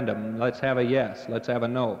referendum, let's have a yes, let's have a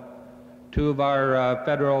no. Two of our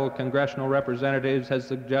federal congressional representatives has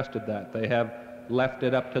suggested that. They have left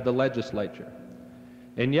it up to the legislature.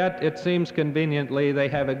 And yet, it seems conveniently they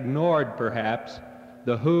have ignored, perhaps,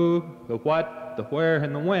 the who, the what, the where,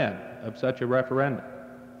 and the when of such a referendum.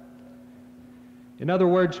 In other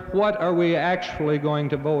words, what are we actually going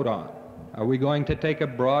to vote on? Are we going to take a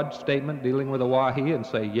broad statement dealing with Oahe and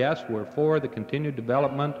say, yes, we're for the continued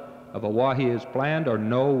development of Oahe as planned, or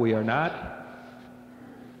no, we are not?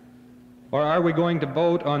 Or are we going to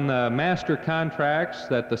vote on the master contracts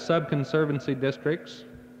that the sub-conservancy districts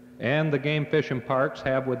and the game fish and parks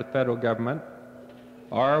have with the federal government?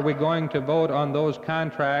 Or are we going to vote on those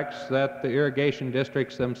contracts that the irrigation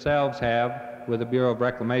districts themselves have with the Bureau of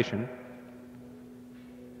Reclamation?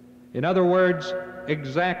 In other words,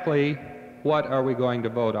 exactly what are we going to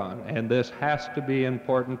vote on? And this has to be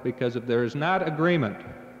important, because if there is not agreement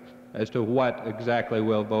as to what exactly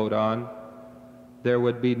we'll vote on, there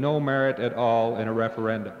would be no merit at all in a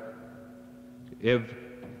referendum. If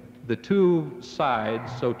the two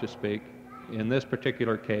sides, so to speak, in this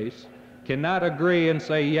particular case, cannot agree and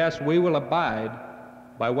say, yes, we will abide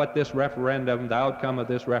by what this referendum, the outcome of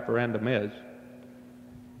this referendum is,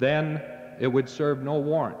 then it would serve no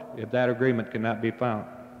warrant if that agreement cannot be found.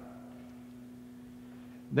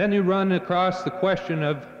 Then you run across the question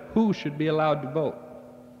of who should be allowed to vote.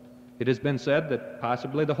 It has been said that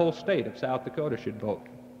possibly the whole state of South Dakota should vote.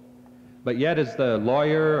 But yet, is the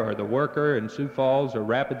lawyer or the worker in Sioux Falls or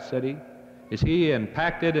Rapid City, is he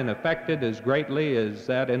impacted and affected as greatly as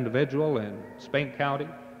that individual in Spink County,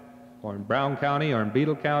 or in Brown County, or in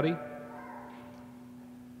Beetle County?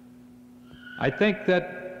 I think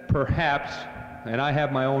that perhaps, and I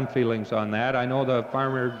have my own feelings on that, I know the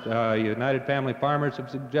United Family Farmers have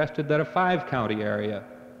suggested that a 5-county area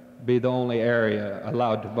be the only area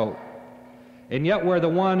allowed to vote. And yet, where the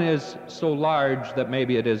one is so large that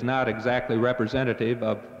maybe it is not exactly representative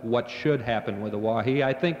of what should happen with Oahe,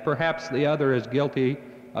 I think perhaps the other is guilty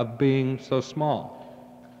of being so small.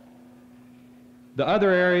 The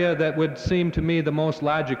other area that would seem to me the most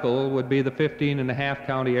logical would be the 15.5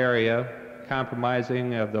 county area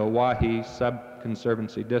comprising of the Oahe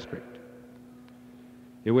Sub-Conservancy District.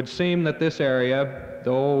 It would seem that this area,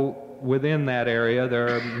 though within that area there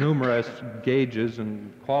are numerous gauges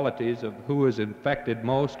and qualities of who is infected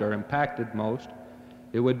most or impacted most,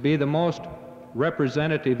 it would be the most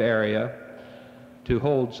representative area to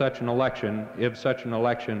hold such an election, if such an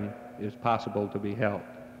election is possible to be held.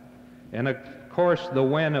 And of course, the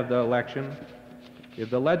when of the election, if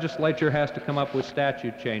the legislature has to come up with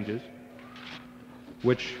statute changes,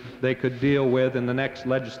 which they could deal with in the next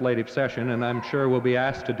legislative session, and I'm sure will be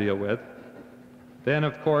asked to deal with, then,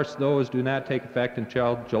 of course, those do not take effect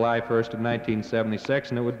until July 1st of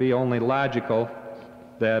 1976, and it would be only logical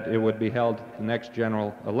that it would be held at the next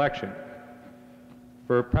general election,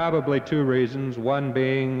 for probably two reasons, one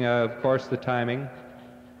being, of course, the timing,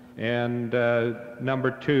 and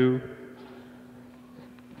number two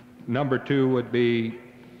would be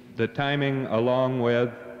the timing along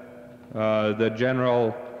with the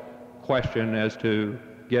general question as to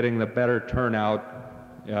getting the better turnout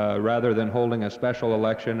rather than holding a special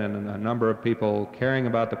election and a number of people caring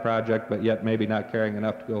about the project but yet maybe not caring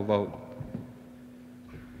enough to go vote.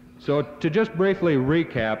 So to just briefly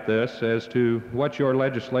recap this as to what your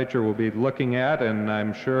legislature will be looking at, and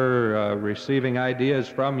I'm sure receiving ideas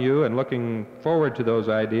from you and looking forward to those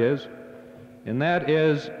ideas, and that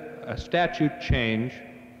is a statute change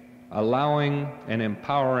allowing and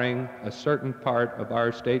empowering a certain part of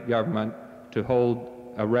our state government to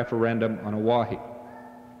hold a referendum on Oahe.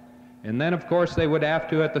 And then, of course, they would have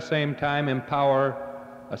to, at the same time, empower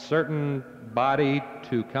a certain body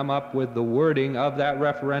to come up with the wording of that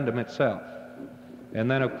referendum itself. And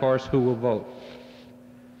then, of course, who will vote.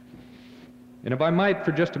 And if I might,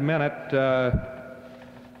 for just a minute,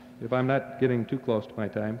 if I'm not getting too close to my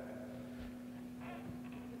time,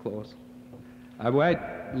 I would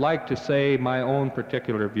like to say my own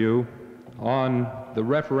particular view on the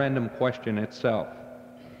referendum question itself.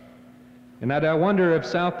 And that I wonder if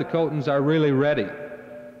South Dakotans are really ready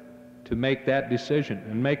to make that decision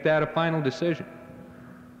and make that a final decision.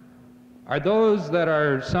 Are those that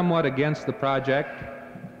are somewhat against the project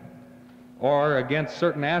or against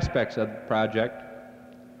certain aspects of the project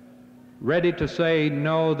ready to say,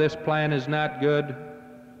 no, this plan is not good,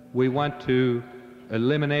 we want to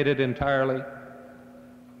eliminate it entirely?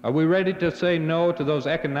 Are we ready to say no to those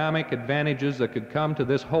economic advantages that could come to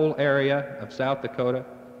this whole area of South Dakota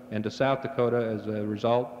and to South Dakota as a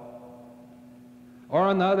result? Or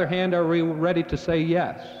on the other hand, are we ready to say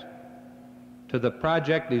yes to the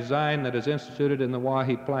project design that is instituted in the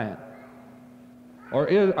Oahe Plan? Or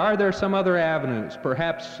are there some other avenues?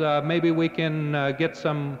 Perhaps maybe we can get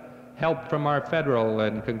some help from our federal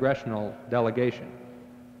and congressional delegation.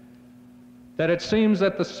 That it seems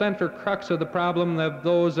that the center crux of the problem, of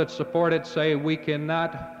those that support it say we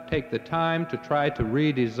cannot take the time to try to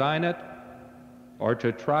redesign it or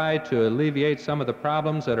to try to alleviate some of the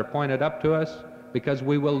problems that are pointed up to us because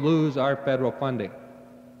we will lose our federal funding.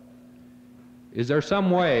 Is there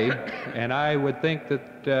some way, and I would think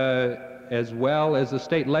that as well as the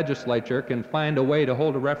state legislature can find a way to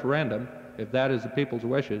hold a referendum, if that is the people's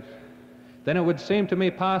wishes, then it would seem to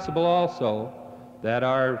me possible also that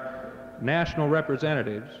our national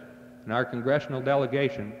representatives and our congressional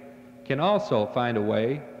delegation can also find a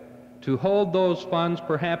way to hold those funds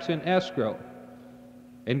perhaps in escrow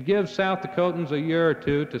and give South Dakotans a year or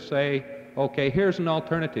two to say, okay, here's an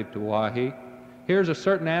alternative to Oahe. Here's a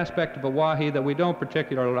certain aspect of Oahe that we don't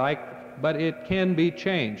particularly like, but it can be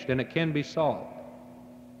changed and it can be solved.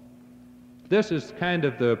 This is kind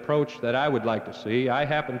of the approach that I would like to see. I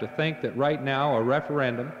happen to think that right now a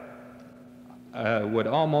referendum would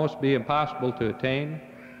almost be impossible to attain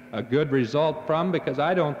a good result from, because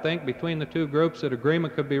I don't think between the two groups that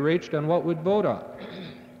agreement could be reached on what we'd vote on.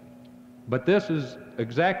 But this is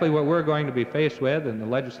exactly what we're going to be faced with in the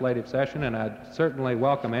legislative session, and I'd certainly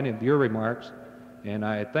welcome any of your remarks. And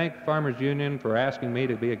I thank the Farmers Union for asking me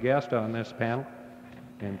to be a guest on this panel,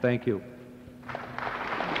 and thank you.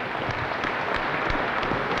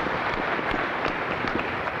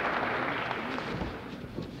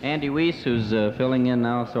 Andy Weese, who's filling in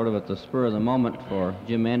now sort of at the spur of the moment for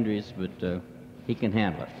Jim Endries, but he can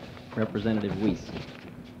handle it. Representative Weese.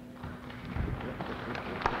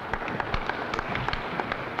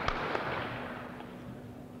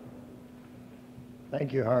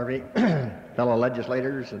 Thank you, Harvey. Fellow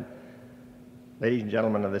legislators and ladies and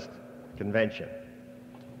gentlemen of this convention.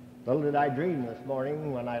 Little did I dream this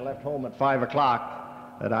morning when I left home at 5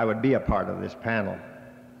 o'clock that I would be a part of this panel.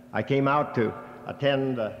 I came out to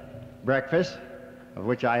attend breakfast, of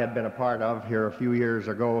which I had been a part of here a few years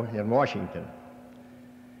ago in Washington.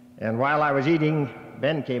 And while I was eating,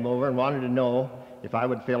 Ben came over and wanted to know if I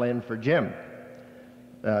would fill in for Jim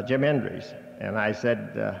Endries. And I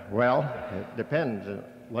said, well, it depends.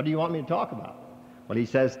 What do you want me to talk about? Well, he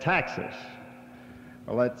says taxes.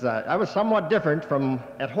 Well, I was somewhat different from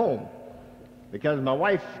at home, because my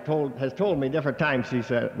wife has told me different times, she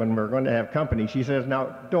said, when we're going to have company, she says,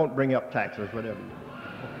 now, don't bring up taxes, whatever you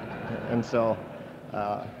do. And so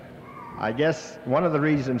I guess one of the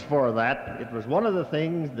reasons for that, it was one of the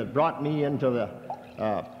things that brought me into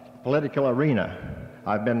the political arena.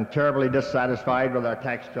 I've been terribly dissatisfied with our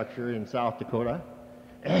tax structure in South Dakota,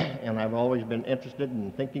 and I've always been interested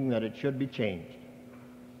in thinking that it should be changed.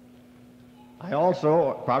 I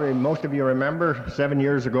also, probably most of you remember, 7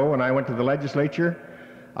 years ago when I went to the legislature,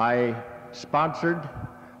 I sponsored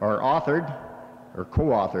or authored, or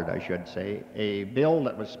co-authored I should say, a bill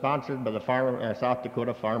that was sponsored by the South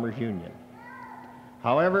Dakota Farmers Union.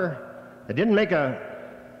 However, it didn't make a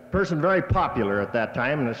person very popular at that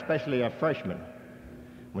time, and especially a freshman.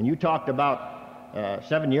 When you talked about,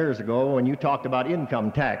 7 years ago, when you talked about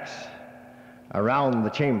income tax around the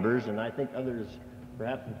chambers, and I think others,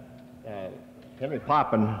 perhaps Henry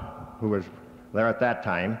Poppin, who was there at that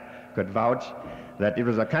time, could vouch that it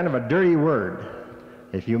was a kind of a dirty word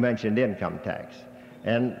if you mentioned income tax.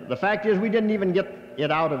 And the fact is, we didn't even get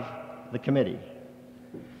it out of the committee.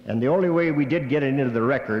 And the only way we did get it into the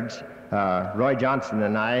records, Roy Johnson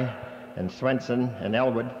and I, and Swenson and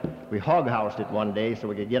Elwood, we hog-housed it one day so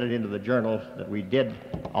we could get it into the journal that we did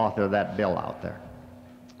author that bill out there.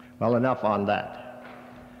 Well, enough on that.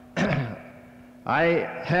 I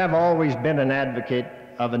have always been an advocate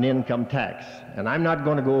of an income tax, and I'm not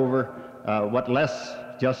going to go over what Les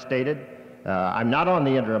just stated. I'm not on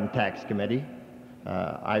the interim tax committee.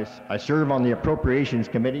 I serve on the appropriations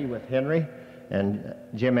committee with Henry and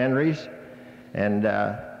Jim Henrys, and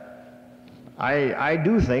I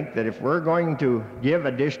do think that if we're going to give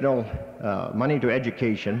additional money to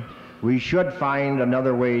education, we should find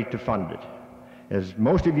another way to fund it. As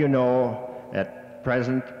most of you know, at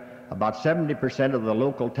present, about 70% of the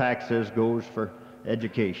local taxes goes for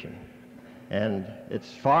education. And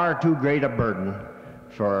it's far too great a burden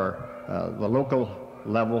for the local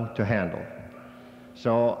level to handle.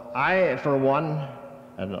 So I, for one,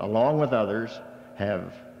 and along with others,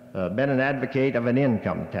 have been an advocate of an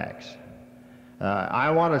income tax.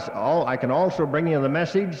 I can also bring you the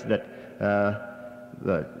message that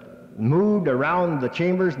the mood around the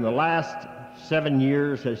chambers in the last 7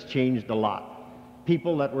 years has changed a lot.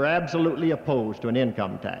 People that were absolutely opposed to an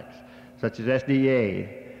income tax, such as SDA,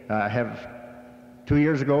 have 2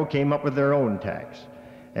 years ago came up with their own tax.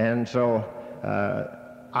 And so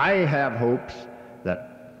I have hopes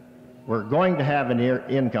that we're going to have an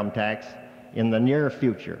income tax in the near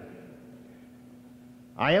future.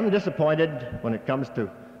 I am disappointed when it comes to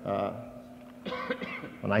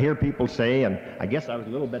when I hear people say, and I guess I was a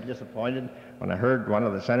little bit disappointed when I heard one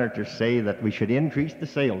of the senators say that we should increase the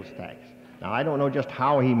sales tax. Now, I don't know just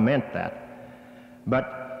how he meant that,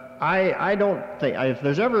 but I don't think, if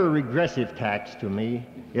there's ever a regressive tax to me,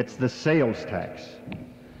 it's the sales tax.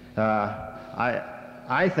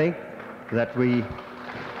 I think that we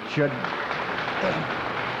should,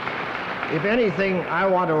 if anything, I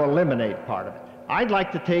want to eliminate part of it. I'd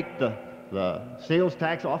like to take the sales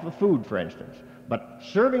tax off of food, for instance, but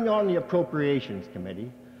serving on the Appropriations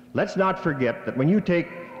Committee, let's not forget that when you take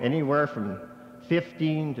anywhere from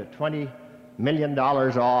 $15 to $20 million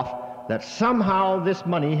off, that somehow this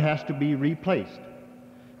money has to be replaced.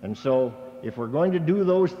 And so if we're going to do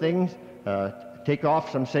those things, take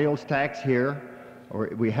off some sales tax here, or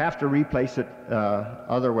we have to replace it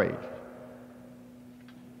other ways.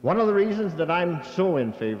 One of the reasons that I'm so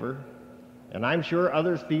in favor, and I'm sure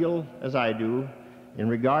others feel as I do, in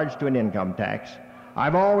regards to an income tax,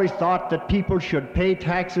 I've always thought that people should pay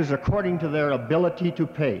taxes according to their ability to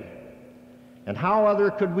pay. And how other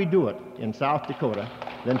could we do it in South Dakota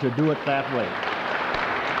than to do it that way?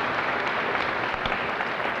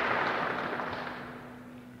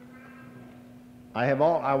 I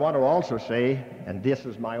want to also say, and this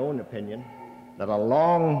is my own opinion, that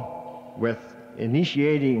along with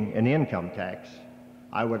initiating an income tax,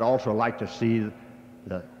 I would also like to see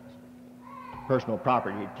the personal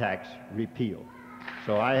property tax repealed.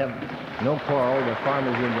 So I have no quarrel with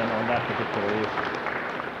Farmers Union on that particular issue.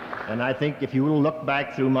 And I think if you will look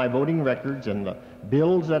back through my voting records and the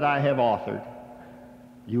bills that I have authored,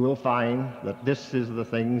 you will find that this is the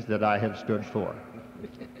things that I have stood for.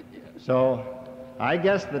 So I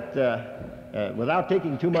guess that without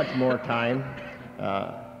taking too much more time,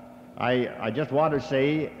 I just want to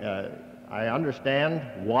say I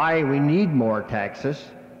understand why we need more taxes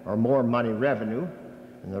or more money revenue,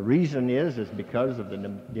 and the reason is because of the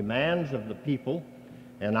demands of the people,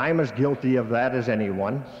 and I'm as guilty of that as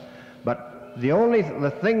anyone. But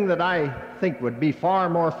the thing that I think would be far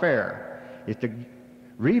more fair is to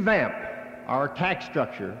revamp our tax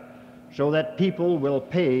structure so that people will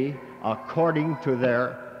pay according to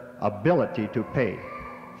their ability to pay.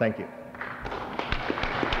 Thank you.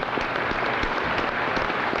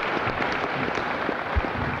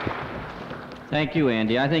 Thank you,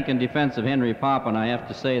 Andy. I think in defense of Henry Poppin, I have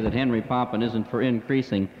to say that Henry Poppin isn't for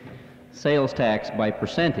increasing sales tax by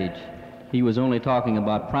percentage. He was only talking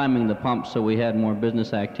about priming the pump so we had more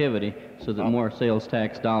business activity so that more sales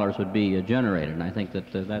tax dollars would be generated. And I think that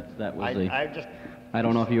that was I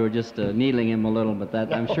don't know if you were just needling him a little, but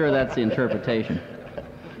I'm sure that's the interpretation.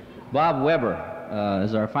 Bob Weber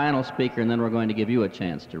is our final speaker, and then we're going to give you a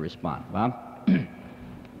chance to respond. Bob?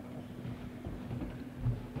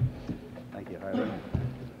 Thank you, Harvey.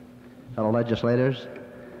 Fellow legislators,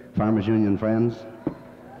 Farmers Union friends,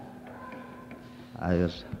 I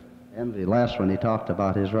was envied Les when he talked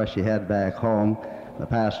about his rush he had back home. The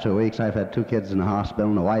past 2 weeks I've had 2 kids in the hospital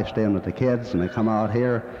and a wife staying with the kids, and they come out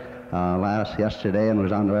here yesterday and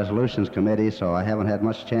was on the resolutions committee, so I haven't had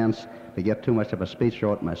much chance to get too much of a speech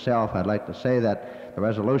wrote myself. I'd like to say that the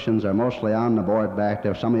resolutions are mostly on the board back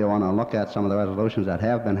there. If some of you want to look at some of the resolutions that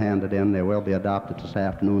have been handed in, they will be adopted this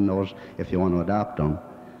afternoon, those if you want to adopt them.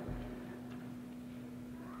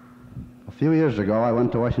 A few years ago, I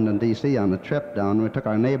went to Washington, D.C. on a trip down. We took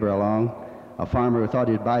our neighbor along, a farmer who thought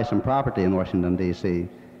he'd buy some property in Washington, D.C.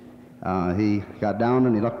 He got down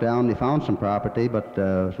and he looked down and he found some property, but it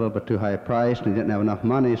was a little bit too high priced and he didn't have enough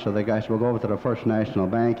money, so the guy said, "We'll go over to the First National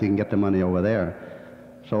Bank, you can get the money over there."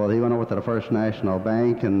 So he went over to the First National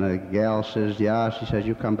Bank, and the gal says, yeah, she says,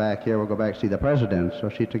 you come back here, we'll go back and see the president. So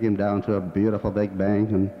she took him down to a beautiful big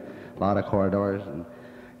bank and a lot of corridors, and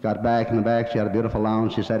got back in the back. She had a beautiful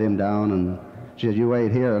lounge. She set him down, and she said, you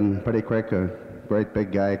wait here, and pretty quick a great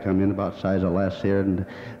big guy come in about the size of Les here, and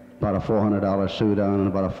about a $400 suit on and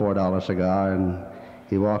about a $4 cigar, and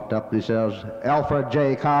he walked up and he says, Alfred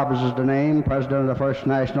J. Cobbs is the name, president of the First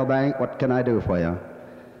National Bank. What can I do for you?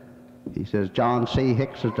 He says, John C.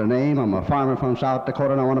 Hicks is the name. I'm a farmer from South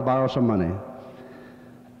Dakota, and I want to borrow some money.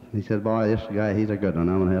 He said, boy, this guy, he's a good one.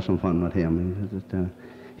 I'm going to have some fun with him.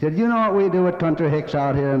 He said, you know what we do at Country Hicks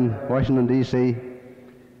out here in Washington, D.C.?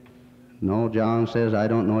 No, John says, I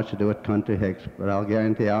don't know what you do at Country Hicks, but I'll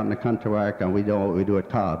guarantee out in the country where I come, we know what we do at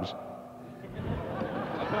Cobb's.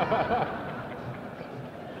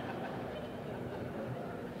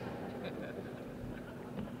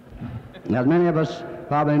 As many of us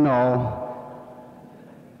probably know,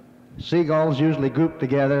 seagulls usually group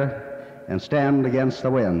together and stand against the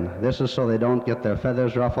wind. This is so they don't get their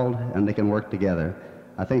feathers ruffled and they can work together.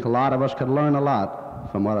 I think a lot of us could learn a lot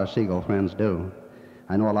from what our seagull friends do.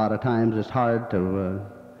 I know a lot of times it's hard to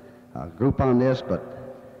group on this,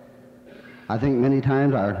 but I think many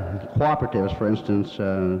times our cooperatives, for instance,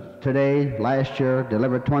 last year,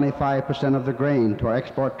 delivered 25% of the grain to our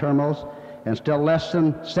export terminals, and still less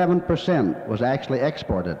than 7% was actually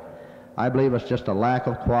exported. I believe it's just a lack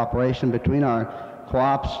of cooperation between our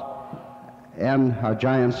co-ops and our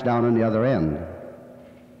giants down on the other end.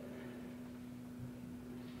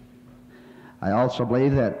 I also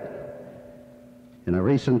believe that in a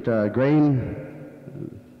recent grain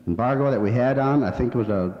embargo that we had on, I think it was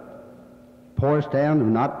a poor stand of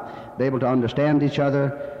not be able to understand each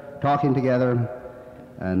other, talking together,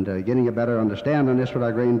 and getting a better understanding on this with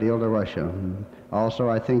our grain deal to Russia. Also,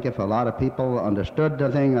 I think if a lot of people understood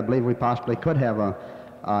the thing, I believe we possibly could have a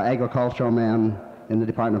agricultural man in the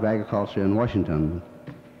Department of Agriculture in Washington,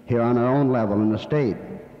 here on our own level in the state.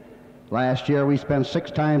 Last year, we spent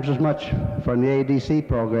 6 times as much for the ADC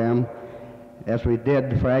program as we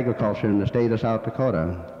did for agriculture in the state of South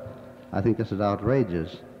Dakota. I think this is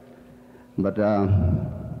outrageous. But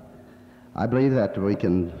I believe that we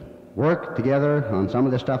can work together on some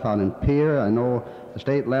of this stuff out in Pierre. I know the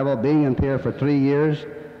state level, being in Pierre for 3 years,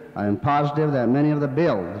 I am positive that many of the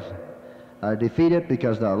bills are defeated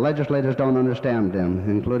because the legislators don't understand them,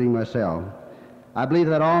 including myself. I believe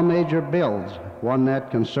that all major bills, one that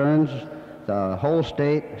concerns the whole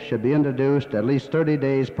state, should be introduced at least 30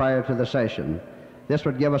 days prior to the session. This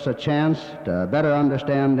would give us a chance to better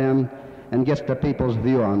understand them and get the people's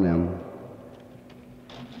view on them.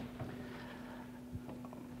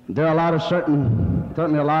 There are a lot of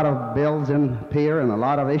certainly a lot of bills in Pierre and a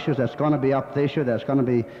lot of issues that's going to be up this year that's going to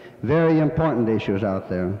be very important issues out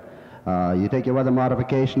there. You take your weather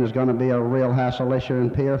modification is going to be a real hassle issue in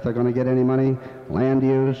Pierre if they're going to get any money. Land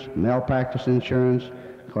use, malpractice insurance,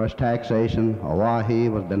 of course taxation,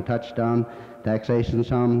 Oahe has been touched on, taxation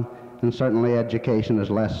some, and certainly education is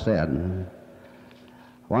less said.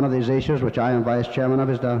 One of these issues, which I am vice chairman of,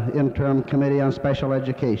 is the interim committee on special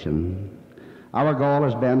education. Our goal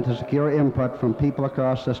has been to secure input from people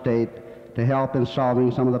across the state to help in solving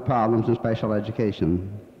some of the problems in special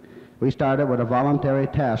education. We started with a voluntary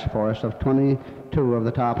task force of 22 of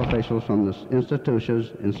the top officials from the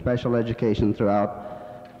institutions in special education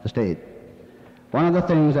throughout the state. One of the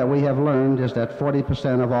things that we have learned is that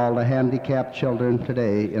 40% of all the handicapped children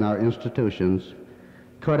today in our institutions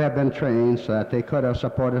could have been trained so that they could have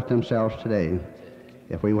supported themselves today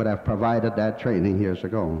if we would have provided that training years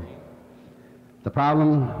ago. The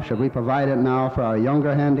problem, should we provide it now for our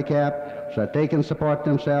younger handicapped so that they can support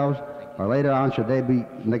themselves, or later on should they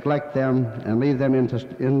neglect them and leave them in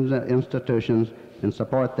the institutions and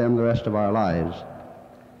support them the rest of our lives?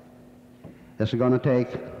 This is going to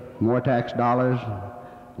take more tax dollars.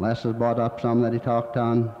 Les has brought up some that he talked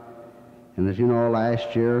on. And as you know,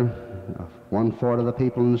 last year, 1/4 of the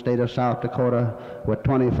people in the state of South Dakota with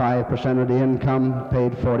 25% of the income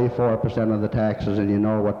paid 44% of the taxes, and you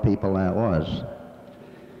know what people that was.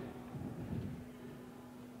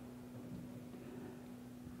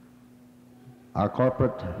 Our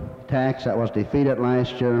corporate tax that was defeated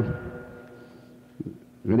last year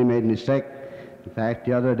really made me sick. In fact,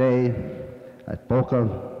 the other day, I spoke of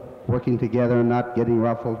working together and not getting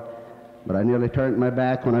ruffled, but I nearly turned my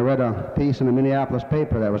back when I read a piece in the Minneapolis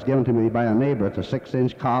paper that was given to me by a neighbor. It's a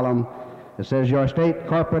 6-inch column. It says, your state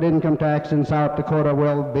corporate income tax in South Dakota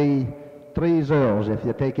will be 3 zeros if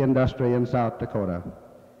you take industry in South Dakota.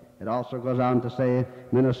 It also goes on to say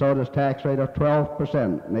Minnesota's tax rate of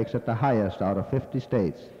 12% makes it the highest out of 50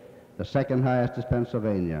 states. The second highest is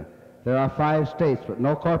Pennsylvania. There are 5 states with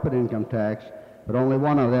no corporate income tax, but only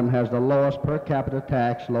one of them has the lowest per capita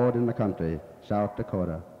tax load in the country, South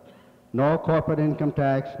Dakota. No corporate income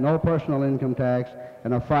tax, no personal income tax,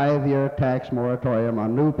 and a 5-year tax moratorium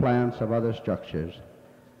on new plants of other structures.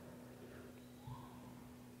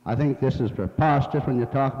 I think this is preposterous when you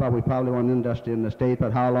talk about we probably want industry in the state,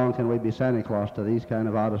 but how long can we be Santa Claus to these kind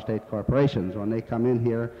of out-of-state corporations when they come in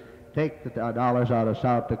here, take the dollars out of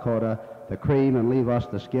South Dakota, the cream, and leave us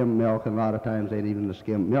the skimmed milk, and a lot of times ain't even the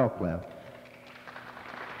skimmed milk left.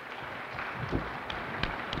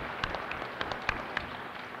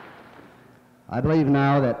 I believe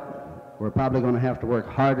now that we're probably going to have to work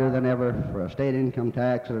harder than ever for a state income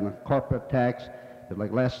tax and a corporate tax. But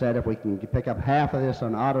like Les said, if we can pick up half of this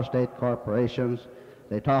on out-of-state corporations,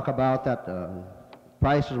 they talk about that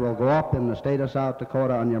prices will go up in the state of South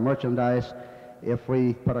Dakota on your merchandise if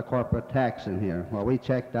we put a corporate tax in here. Well, we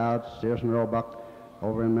checked out Sears and Roebuck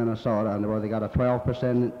over in Minnesota, and where they got a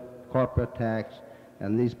 12% corporate tax,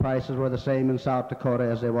 and these prices were the same in South Dakota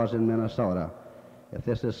as they was in Minnesota. If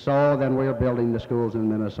this is so, then we're building the schools in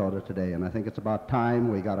Minnesota today, and I think it's about time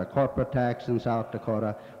we got a corporate tax in South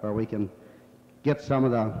Dakota where we can get some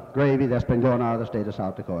of the gravy that's been going out of the state of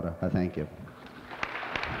South Dakota. I thank you.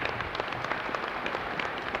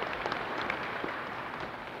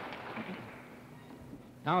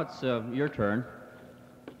 Now it's your turn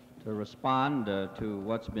to respond to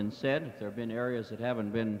what's been said. If there have been areas that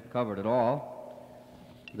haven't been covered at all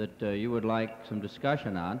that you would like some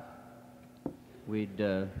discussion on, we'd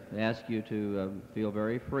ask you to feel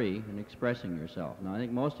very free in expressing yourself. Now, I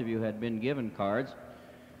think most of you had been given cards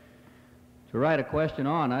to write a question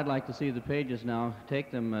on. I'd like to see the pages now.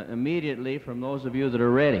 Take them immediately from those of you that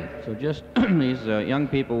are ready. So just these young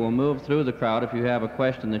people will move through the crowd. If you have a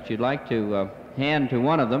question that you'd like to hand to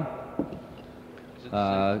one of them,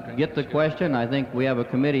 get the question. I think we have a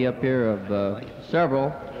committee up here of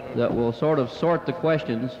several that will sort of sort the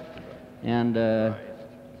questions and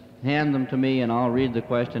hand them to me, and I'll read the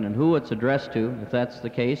question and who it's addressed to, if that's the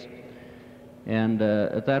case. And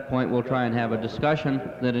at that point, we'll try and have a discussion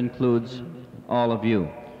that includes all of you.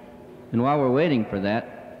 And while we're waiting for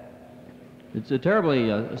that, it's a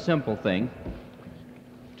terribly simple thing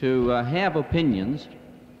to have opinions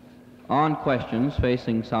on questions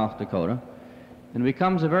facing South Dakota, and it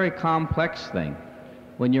becomes a very complex thing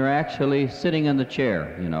when you're actually sitting in the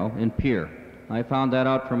chair, you know, in peer. I found that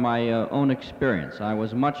out from my own experience. I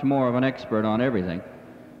was much more of an expert on everything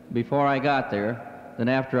before I got there than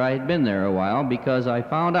after I had been there a while, because I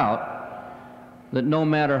found out that no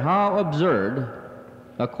matter how absurd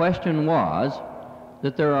a question was,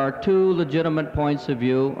 that there are 2 legitimate points of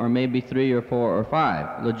view, or maybe 3 or 4 or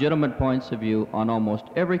 5 legitimate points of view on almost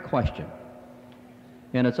every question.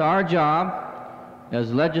 And it's our job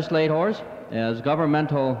as legislators, as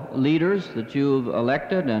governmental leaders that you've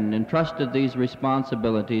elected and entrusted these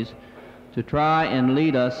responsibilities, to try and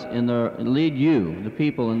lead you, the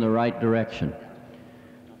people, in the right direction.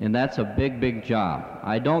 And that's a big, big job.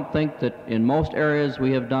 I don't think that in most areas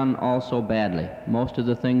we have done all so badly. Most of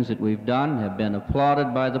the things that we've done have been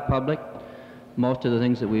applauded by the public. Most of the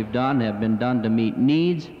things that we've done have been done to meet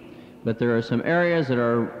needs, but there are some areas that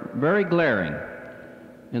are very glaring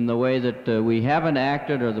in the way that we haven't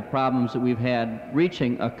acted, or the problems that we've had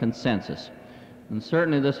reaching a consensus. And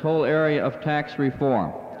certainly this whole area of tax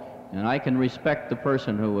reform, and I can respect the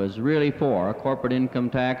person who is really for a corporate income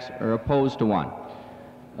tax or opposed to one.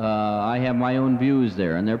 I have my own views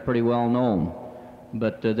there, and they're pretty well known.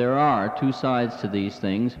 But there are 2 sides to these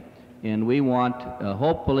things, and we want,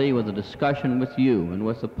 hopefully with a discussion with you and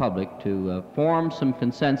with the public, to form some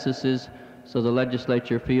consensuses so the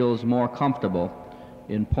legislature feels more comfortable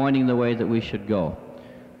in pointing the way that we should go.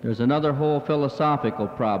 There's another whole philosophical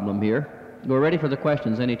problem here. We're ready for the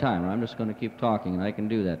questions any time. I'm just going to keep talking, and I can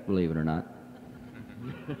do that, believe it or not.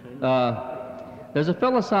 There's a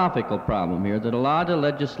philosophical problem here that a lot of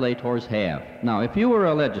legislators have. Now, if you were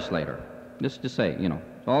a legislator, just to say, you know,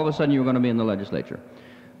 all of a sudden you were going to be in the legislature,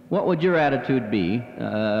 what would your attitude be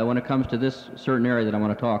when it comes to this certain area that I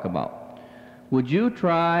want to talk about? Would you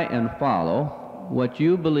try and follow what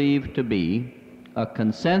you believe to be a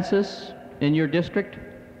consensus in your district,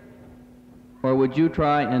 or would you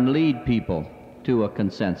try and lead people to a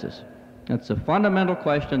consensus? That's a fundamental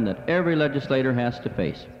question that every legislator has to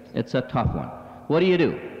face. It's a tough one. What do?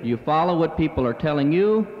 Do you follow what people are telling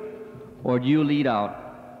you, or do you lead out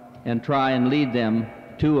and try and lead them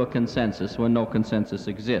to a consensus when no consensus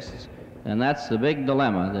exists? And that's the big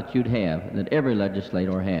dilemma that you'd have, that every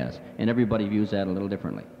legislator has, and everybody views that a little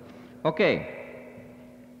differently. Okay.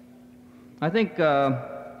 I think Mr.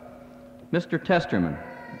 Testerman,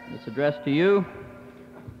 it's addressed to you.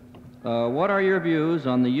 What are your views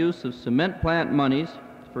on the use of cement plant monies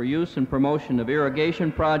for use and promotion of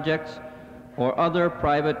irrigation projects or other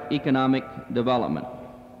private economic development?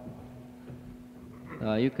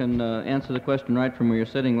 You can answer the question right from where you're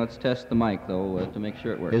sitting. Let's test the mic, though, to make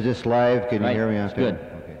sure it works. Is this live? Can you hear me out there? Good.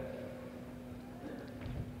 Okay.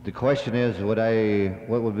 The question is,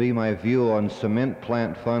 what would be my view on cement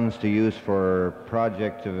plant funds to use for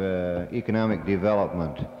projects of economic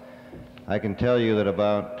development? I can tell you that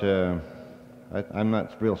about, I'm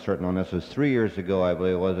not real certain on this, it was 3 years ago, I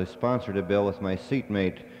believe it was, I sponsored a bill with my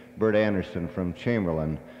seatmate, Bert Anderson from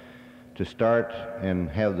Chamberlain, to start and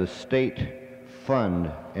have the state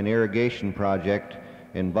fund an irrigation project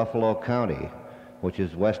in Buffalo County, which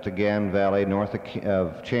is west of Gan Valley, north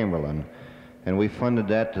of Chamberlain. And we funded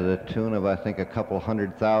that to the tune of, I think, a couple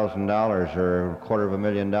 $100,000 or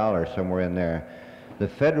 $250,000, somewhere in there. The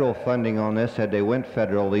federal funding on this, had they went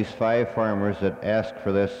federal, these 5 farmers that asked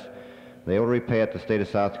for this, they will repay it to the state of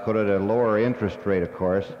South Dakota at a lower interest rate, of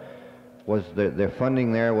course. Their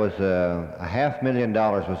funding there was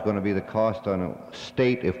 $500,000 was going to be the cost on a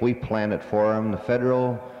state if we planned it for them. The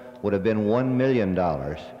federal would have been $1 million.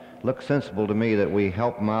 Looks sensible to me that we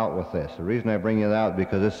help them out with this. The reason I bring it out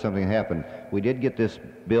because this is something that happened. We did get this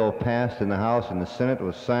bill passed in the House and the Senate. It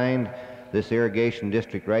was signed. This irrigation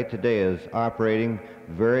district right today is operating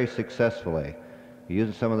very successfully.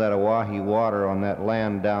 Using some of that Oahe water on that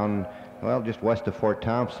land down, well, just west of Fort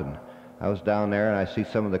Thompson. I was down there and I see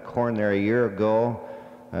some of the corn there a year ago.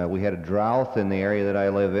 We had a drought in the area that I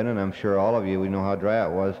live in, and I'm sure all of you, we know how dry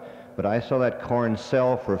it was. But I saw that corn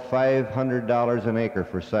sell for $500 an acre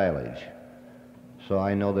for silage. So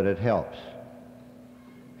I know that it helps.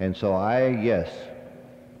 And so yes,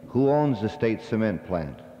 who owns the state cement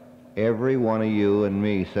plant? Every one of you and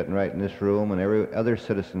me sitting right in this room and every other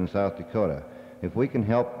citizen in South Dakota. If we can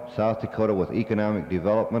help South Dakota with economic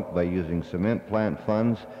development by using cement plant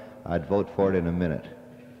funds, I'd vote for it in a minute.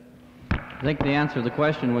 I think the answer to the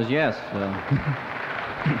question was yes.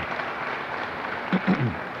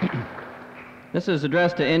 This is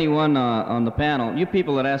addressed to anyone on the panel. You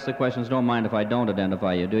people that ask the questions don't mind if I don't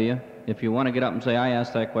identify you, do you? If you want to get up and say, I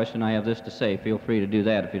asked that question, I have this to say, feel free to do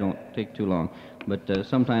that if you don't take too long. But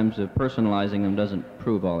sometimes personalizing them doesn't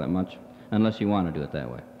prove all that much, unless you want to do it that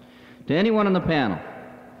way. To anyone on the panel,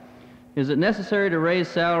 is it necessary to raise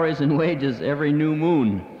salaries and wages every new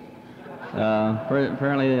moon?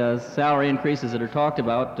 Apparently salary increases that are talked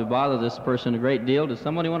about to bother this person a great deal. Does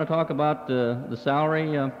somebody want to talk about the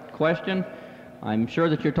salary question? I'm sure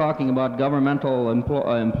that you're talking about governmental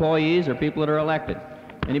employees or people that are elected.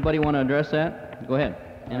 Anybody want to address that? Go ahead,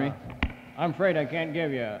 Henry. I'm afraid I can't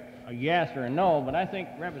give you a yes or a no, but I think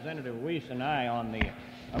Representative Weese and I on the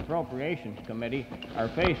Appropriations Committee are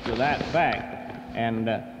faced with that fact. And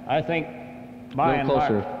I think by and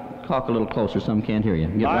large... Talk a little closer, some can't hear you.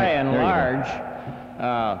 By and large,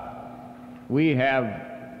 we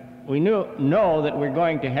know that we're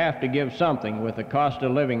going to have to give something with the cost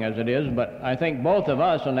of living as it is, but I think both of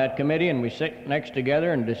us on that committee, and we sit next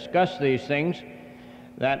together and discuss these things,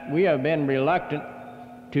 that we have been reluctant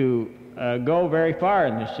to go very far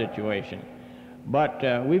in this situation. But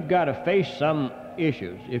we've got to face some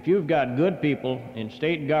issues. If you've got good people in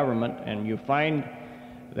state government and you find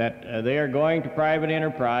that they are going to private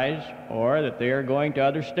enterprise or that they are going to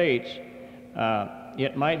other states,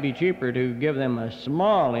 it might be cheaper to give them a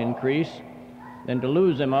small increase than to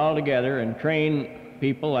lose them altogether and train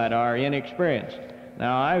people that are inexperienced.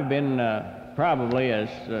 Now, I've been probably as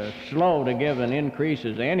slow to give an increase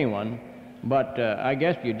as anyone, but I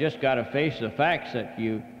guess you just got to face the facts that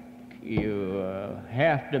you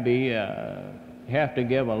have to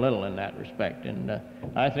give a little in that respect, and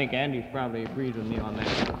I think Andy's probably agrees with me on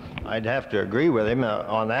that. I'd have to agree with him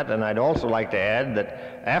on that, and I'd also like to add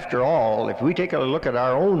that after all, if we take a look at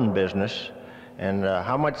our own business and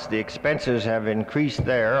how much the expenses have increased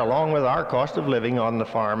there, along with our cost of living on the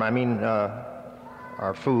farm, I mean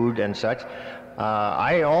our food and such,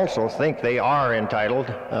 I also think they are entitled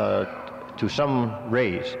to some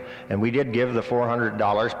raise. And we did give the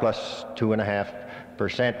 $400 plus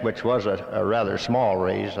 2.5%, which was a rather small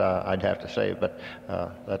raise, I'd have to say, but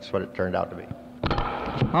that's what it turned out to be.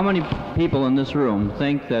 How many people in this room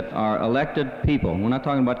think that our elected people, we're not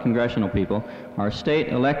talking about congressional people, our state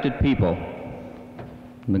elected people,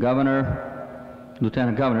 the governor,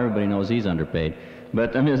 lieutenant governor, everybody knows he's underpaid,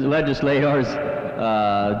 but I mean, legislators,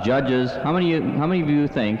 judges, how many of you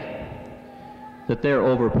think that they're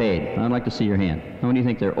overpaid? I'd like to see your hand. How many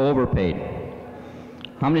think they're overpaid?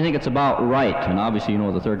 How many think it's about right? And obviously you know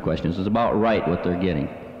what the third question is. It's about right what they're getting.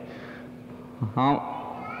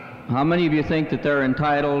 How many of you think that they're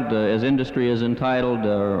entitled, as industry is entitled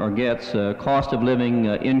or gets, cost of living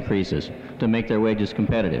increases to make their wages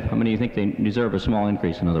competitive? How many of you think they deserve a small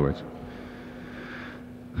increase, in other words?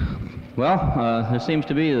 Well, there seems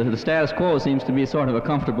to be, the status quo seems to be sort of a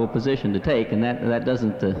comfortable position to take, and that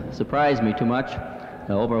doesn't surprise me too much.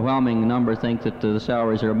 The overwhelming number think that the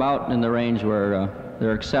salaries are about in the range where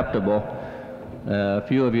they're acceptable. A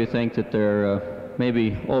few of you think that they're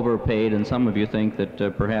maybe overpaid, and some of you think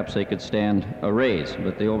that perhaps they could stand a raise,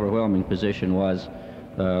 but the overwhelming position was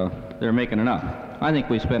they're making enough. I think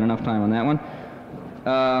we spent enough time on that one.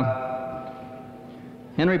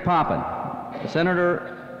 Henry Poppin,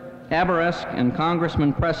 Senator Aberesk and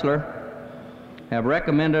Congressman Pressler have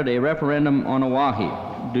recommended a referendum on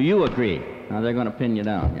Oahe. Do you agree? Now they're going to pin you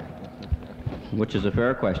down here, which is a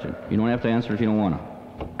fair question. You don't have to answer if you don't want to.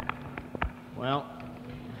 Well,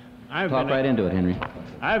 Talk right into it, Henry.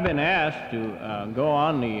 I've been asked to go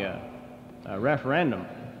on the referendum,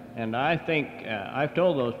 and I think I've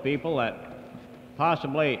told those people that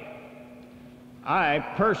possibly I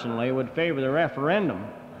personally would favor the referendum.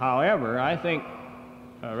 However, I think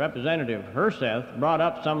Representative Herseth brought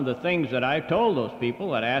up some of the things that I told those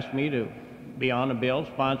people that asked me to be on a bill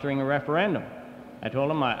sponsoring a referendum. I told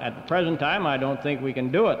them at the present time I don't think we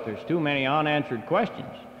can do it. There's too many unanswered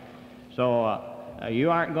questions. So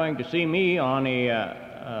you aren't going to see me on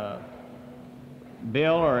a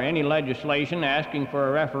bill or any legislation asking for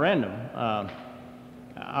a referendum.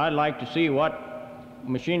 I'd like to see what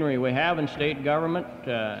machinery we have in state government,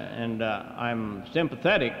 and I'm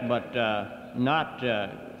sympathetic, but not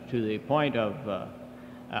to the point of,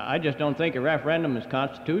 I just don't think a referendum is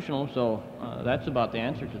constitutional, so that's about the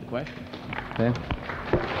answer to the question. Okay.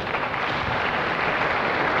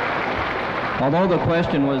 Although the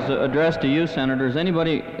question was addressed to you, Senator, does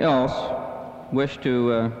anybody else wish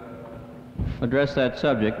to address that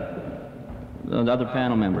subject? The other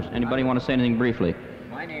panel members. Anybody want to say anything briefly?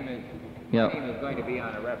 My name is going to be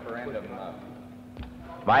on a referendum.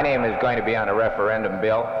 My name is going to be on a referendum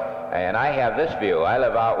bill, and I have this view. I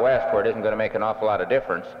live out west where it isn't going to make an awful lot of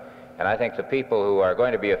difference, and I think the people who are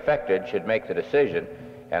going to be affected should make the decision.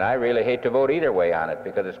 And I really hate to vote either way on it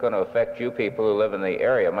because it's going to affect you people who live in the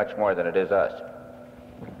area much more than it is us.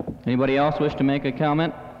 Anybody else wish to make a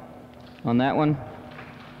comment on that one?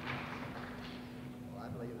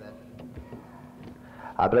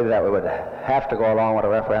 I believe that we would have to go along with a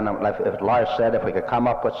referendum. Like if Lars said, if we could come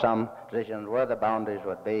up with some decision where the boundaries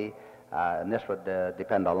would be, and this would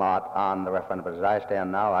depend a lot on the referendum. But as I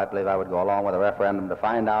stand now, I believe I would go along with a referendum to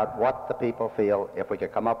find out what the people feel, if we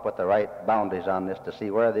could come up with the right boundaries on this, to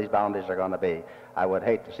see where these boundaries are going to be. I would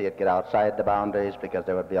hate to see it get outside the boundaries because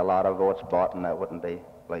there would be a lot of votes bought and that wouldn't be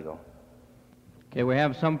legal. Okay, we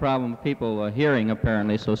have some problem with people hearing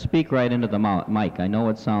apparently, so speak right into the mic. I know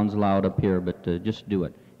it sounds loud up here, but just do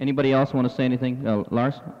it. Anybody else want to say anything,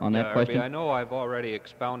 Lars, on that question? I know I've already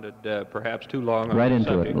expounded perhaps too long on right the into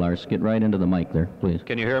subject. it, Lars. Get right into the mic there, please.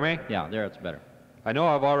 Can you hear me? Yeah, there it's better. I know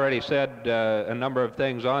I've already said a number of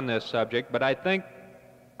things on this subject, but I think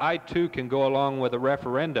I too can go along with a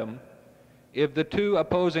referendum if the two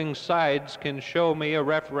opposing sides can show me a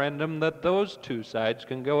referendum that those two sides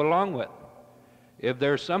can go along with. If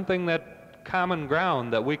there's something that common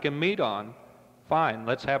ground that we can meet on, fine,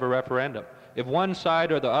 let's have a referendum. If one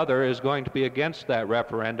side or the other is going to be against that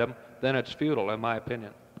referendum, then it's futile, in my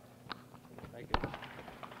opinion. Thank you.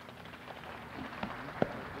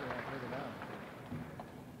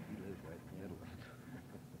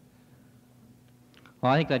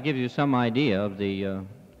 Well, I think that gives you some idea of the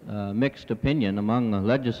mixed opinion among the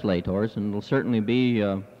legislators, and it'll certainly be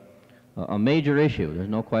a major issue. There's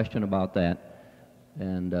no question about that.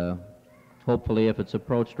 And hopefully, if it's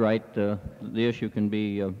approached right, the issue can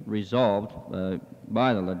be resolved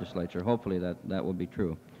by the legislature. Hopefully that will be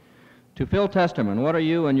true. To Phil Testerman, what are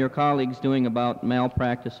you and your colleagues doing about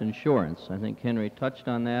malpractice insurance? I think Henry touched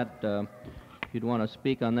on that. If you'd want to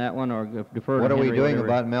speak on that one or defer to What are Henry, we doing whatever.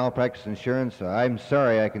 about malpractice insurance? I'm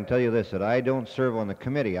sorry, I can tell you this, that I don't serve on the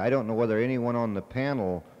committee. I don't know whether anyone on the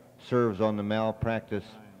panel serves on the malpractice.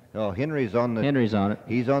 Oh, Henry's on it.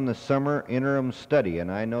 He's on the summer interim study,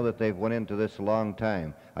 and I know that they've went into this a long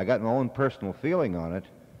time. I got my own personal feeling on it,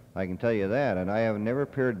 I can tell you that, and I have never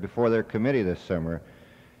appeared before their committee this summer.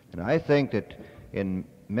 And I think that in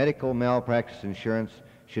medical malpractice insurance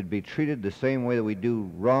should be treated the same way that we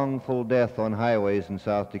do wrongful death on highways in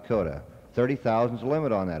South Dakota. 30,000 is the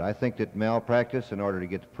limit on that. I think that malpractice, in order to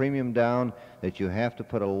get the premium down, that you have to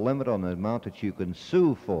put a limit on the amount that you can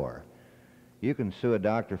sue for. You can sue a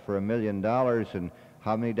doctor for $1 million, and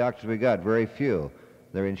how many doctors we got? Very few.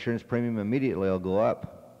 Their insurance premium immediately will go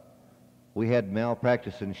up. We had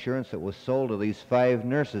malpractice insurance that was sold to these 5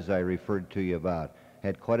 nurses I referred to you about.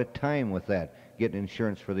 Had quite a time with that, getting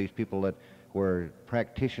insurance for these people that were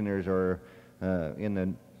practitioners or in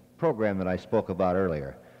the program that I spoke about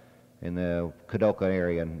earlier in the Kadoka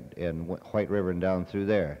area and White River and down through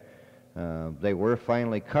there. They were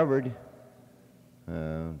finally covered.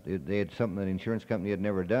 They had something that the insurance company had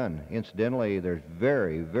never done. Incidentally, there's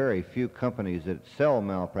very, very few companies that sell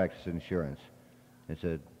malpractice insurance. It's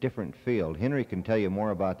a different field. Henry can tell you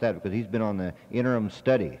more about that because he's been on the interim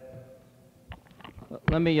study.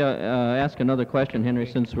 Let me ask another question, Henry,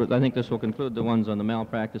 since I think this will conclude the ones on the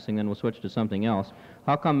malpracticing, then we'll switch to something else.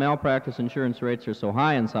 How come malpractice insurance rates are so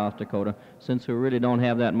high in South Dakota, since we really don't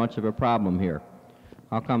have that much of a problem here?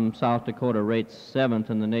 How come South Dakota rates 7th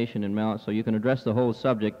in the nation in mal? So you can address the whole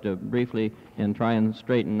subject briefly and try and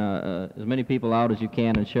straighten as many people out as you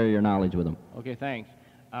can and share your knowledge with them. Okay, thanks.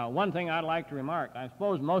 One thing I'd like to remark, I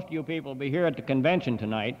suppose most of you people will be here at the convention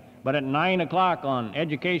tonight, but at 9 o'clock on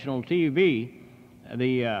educational TV,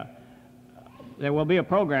 there will be a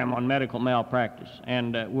program on medical malpractice,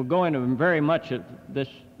 and we'll go into very much of this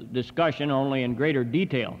discussion only in greater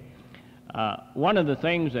detail. One of the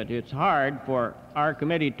things that it's hard for our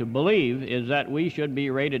committee to believe is that we should be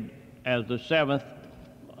rated as the 7th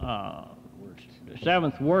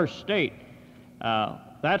worst state.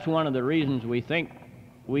 That's one of the reasons we think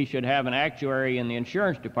we should have an actuary in the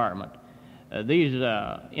insurance department. These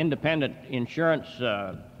independent insurance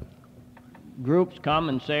groups come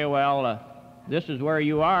and say, well, this is where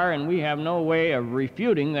you are, and we have no way of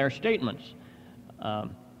refuting their statements.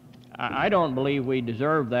 I don't believe we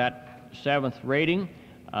deserve that 7th rating.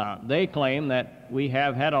 They claim that we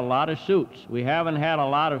have had a lot of suits. We haven't had a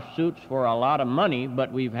lot of suits for a lot of money,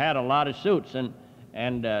 but we've had a lot of suits,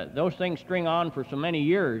 and those things string on for so many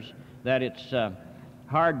years that it's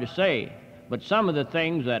hard to say. But some of the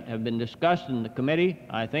things that have been discussed in the committee,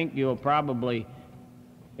 I think you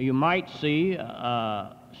might see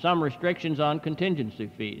some restrictions on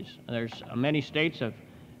contingency fees. There's many states have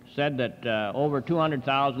said that over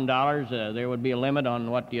 $200,000 there would be a limit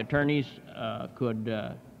on what the attorneys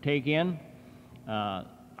could take in.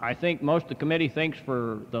 I think most of the committee thinks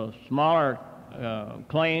for the smaller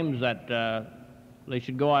claims that they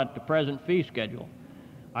should go at the present fee schedule.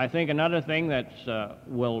 I think another thing that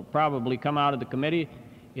will probably come out of the committee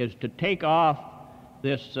is to take off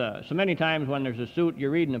this, so many times when there's a suit you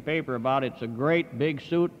read in the paper about it's a great big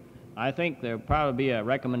suit. I think there'll probably be a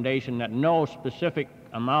recommendation that no specific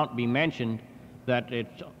amount be mentioned, that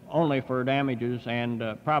it's only for damages, and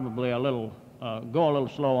probably go a little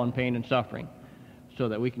slow on pain and suffering so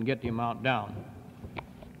that we can get the amount down.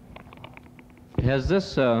 Has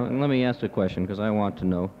this, let me ask a question because I want to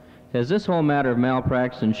know, has this whole matter of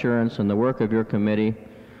malpractice insurance and the work of your committee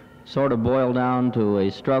sort of boiled down to a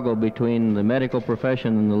struggle between the medical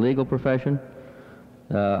profession and the legal profession?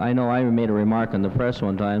 I know I made a remark in the press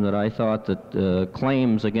one time that I thought that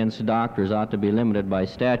claims against doctors ought to be limited by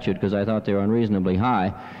statute because I thought they were unreasonably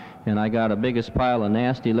high. And I got a biggest pile of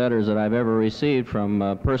nasty letters that I've ever received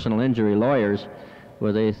from personal injury lawyers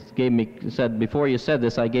where they said, before you said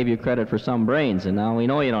this, I gave you credit for some brains, and now we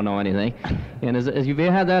know you don't know anything. And as you've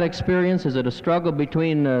had that experience, is it a struggle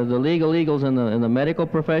between the legal eagles and the medical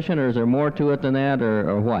profession, or is there more to it than that,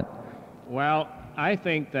 or what? Well, I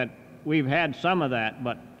think that we've had some of that,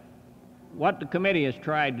 but what the committee has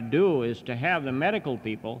tried to do is to have the medical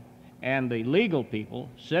people and the legal people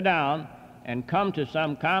sit down and come to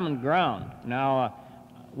some common ground. Now,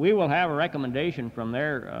 we will have a recommendation from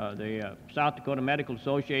the South Dakota Medical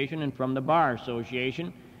Association and from the Bar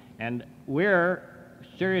Association, and we're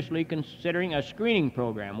seriously considering a screening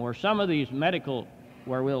program where some of these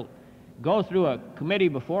where we'll go through a committee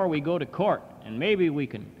before we go to court, and maybe we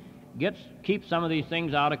can keep some of these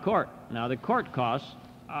things out of court. Now, the court costs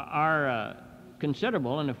are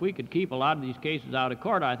considerable, and if we could keep a lot of these cases out of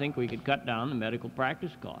court, I think we could cut down the medical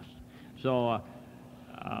practice costs. So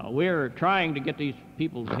we're trying to get these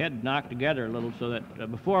people's heads knocked together a little so that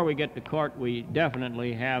before we get to court, we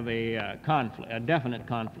definitely have a definite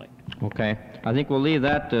conflict. Okay. I think we'll leave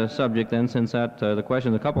that subject then, since the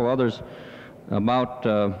question, a couple others about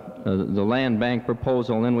the land bank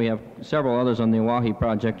proposal, and then we have several others on the Oahe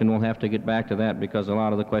Project, and we'll have to get back to that because a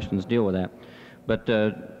lot of the questions deal with that. But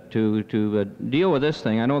to deal with this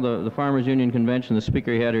thing, I know the Farmers Union Convention, the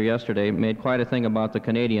speaker you had here yesterday, made quite a thing about the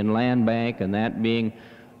Canadian land bank and that being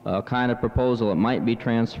a kind of proposal that might be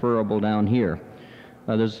transferable down here.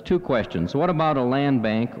 There's two questions. What about a land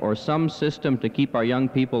bank or some system to keep our young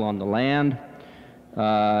people on the land?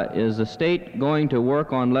 Is the state going to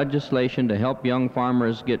work on legislation to help young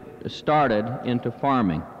farmers get started into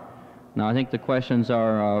farming? Now, I think the questions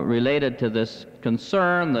are related to this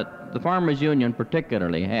concern that the Farmers Union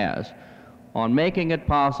particularly has on making it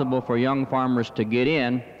possible for young farmers to get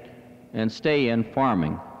in and stay in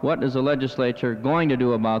farming. What is the legislature going to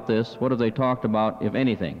do about this? What have they talked about, if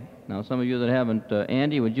anything? Now, some of you that haven't,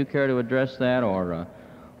 Andy, would you care to address that,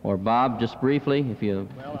 or Bob, just briefly? If you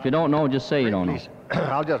don't know, just say you don't know.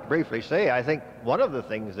 I'll just briefly say, I think one of the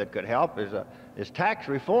things that could help is tax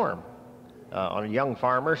reform on young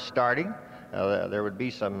farmers starting. There would be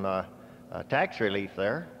some tax relief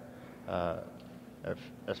there.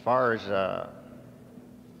 As far as,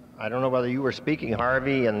 I don't know whether you were speaking,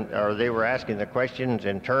 Harvey, or they were asking the questions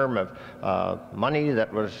in terms of money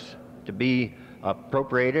that was to be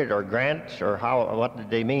appropriated or grants, or what did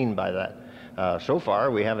they mean by that? So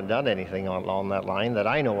far, we haven't done anything along that line that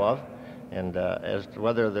I know of, and as to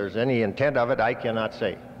whether there's any intent of it, I cannot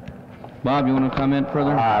say. Bob, you want to comment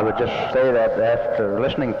further? I would just say that after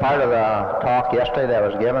listening part of the talk yesterday that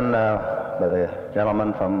was given by the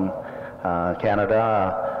gentleman from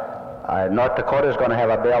Canada, North Dakota is going to have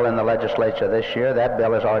a bill in the legislature this year. That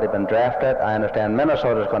bill has already been drafted. I understand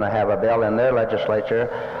Minnesota is going to have a bill in their legislature.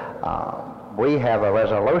 We have a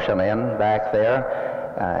resolution in back there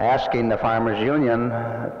asking the Farmers Union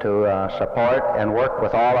to support and work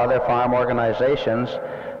with all other farm organizations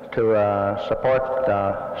to support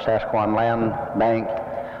the Saskatchewan Land Bank.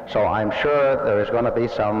 So I'm sure there is going to be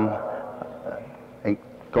some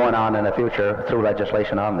going on in the future through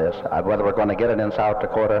legislation on this. Whether we're going to get it in South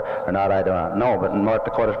Dakota or not, I do not know, but North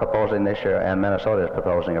Dakota is proposing this year and Minnesota is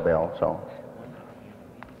proposing a bill. So.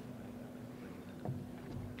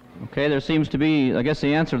 Okay, there seems to be, I guess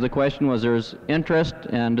the answer to the question was there's interest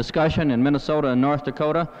and discussion in Minnesota and North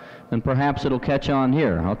Dakota, and perhaps it'll catch on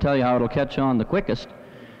here. I'll tell you how it'll catch on the quickest,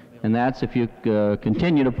 and that's if you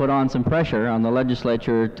continue to put on some pressure on the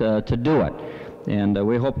legislature to do it. And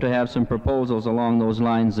we hope to have some proposals along those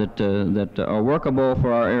lines that are workable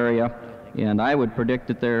for our area, and I would predict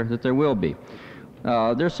that there will be.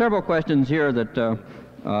 There's several questions here that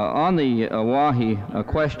on the Oahe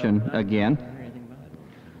question again.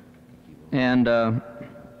 And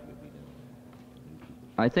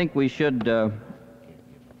I think we should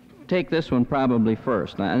take this one probably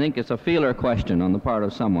first. I think it's a feeler question on the part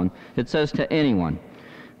of someone. It says to anyone,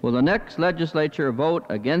 will the next legislature vote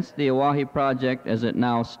against the Oahe Project as it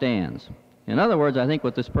now stands? In other words, I think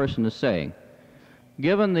what this person is saying,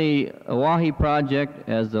 given the Oahe Project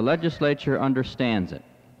as the legislature understands it,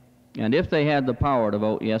 and if they had the power to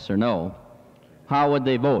vote yes or no, how would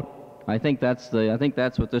they vote? I think that's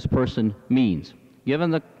what this person means. Given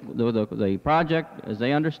the project as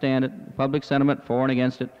they understand it, public sentiment for and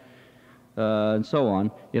against it, and so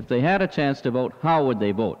on, if they had a chance to vote, how would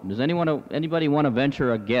they vote? Does anybody want to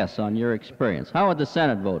venture a guess on your experience? How would the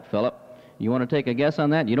Senate vote, Philip? You want to take a guess on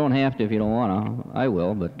that? You don't have to if you don't want to. I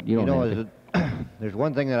will, but you don't have to. There's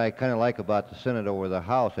one thing that I kind of like about the Senate over the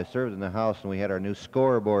House. I served in the House, and we had our new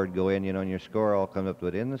scoreboard go in, and your score all comes up.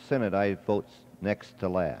 But in the Senate, I vote next to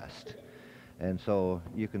last. And so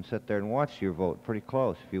you can sit there and watch your vote pretty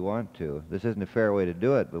close if you want to. This isn't a fair way to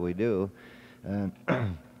do it, but we do. And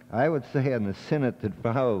I would say in the Senate that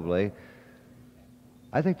probably,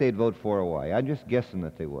 I think they'd vote for Hawaii. I'm just guessing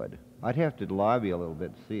that they would. I'd have to lobby a little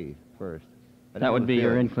bit to see first. That would be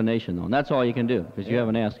your inclination, though. And that's all you can do, because you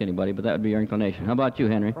haven't asked anybody, but that would be your inclination. How about you,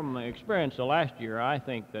 Henry? From my experience of last year, I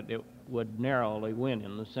think that it would narrowly win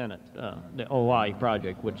in the Senate. The Oahe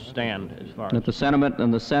Project would stand as far that as...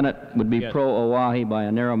 the Senate would be pro-Oahe by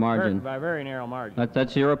a narrow margin. By a very narrow margin.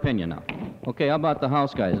 That's your opinion now. Okay, how about the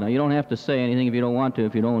House guys? Now, you don't have to say anything if you don't want to,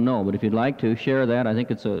 if you don't know, but if you'd like to, share that. I think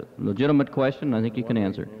it's a legitimate question. I think you can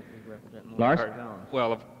answer. Lars?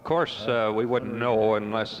 Well, of course, we wouldn't know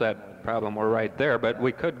unless that problem were right there, but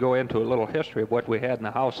we could go into a little history of what we had in the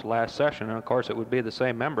House last session, and of course it would be the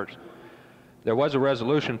same members. There was a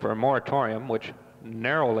resolution for a moratorium which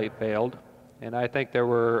narrowly failed, and I think there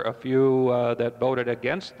were a few that voted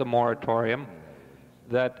against the moratorium,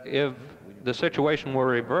 that if the situation were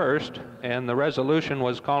reversed and the resolution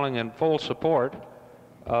was calling in full support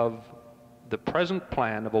of the present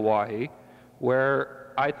plan of Oahe,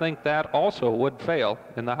 where I think that also would fail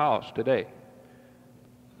in the House today.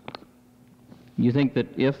 You think that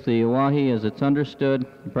if the Oahe, as it's understood,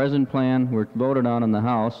 the present plan were voted on in the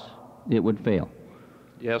House, it would fail?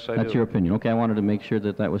 Yes, I do. That's your opinion. Okay, I wanted to make sure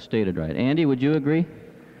that that was stated right. Andy, would you agree?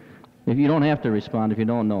 If you don't have to respond if you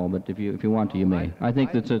don't know, but if you want to, you may. I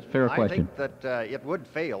think that's a fair question. I think that it would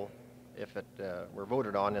fail if it were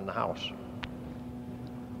voted on in the House.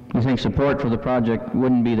 You think support for the project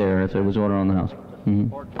wouldn't be there if it was voted on in the House?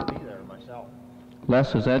 Support would be there myself.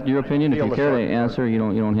 Les, is that your opinion? If you care to answer, you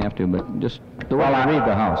don't have to, but just the way I read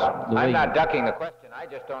the House. I'm not ducking the question. I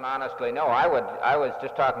just don't honestly know. I was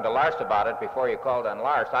just talking to Lars about it before you called on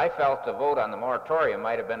Lars. I felt the vote on the moratorium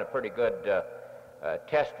might have been a pretty good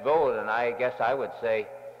test vote, and I guess I would say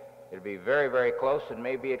it'd be very, very close, and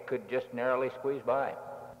maybe it could just narrowly squeeze by.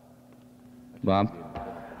 Bob?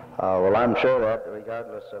 Well, I'm sure that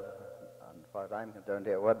regardless of, as far as I'm concerned,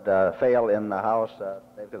 it would fail in the House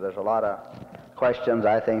because there's a lot of questions,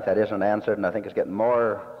 I think, that isn't answered, and I think it's getting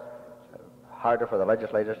harder for the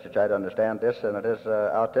legislators to try to understand this than it is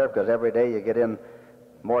out there, because every day you get in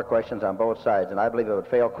more questions on both sides, and I believe it would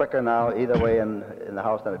fail quicker now either way in the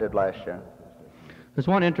House than it did last year. There's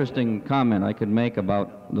one interesting comment I could make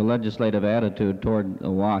about the legislative attitude toward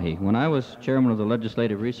Oahe. When I was chairman of the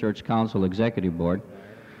Legislative Research Council Executive Board,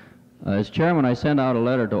 as chairman, I sent out a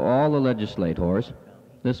letter to all the legislators.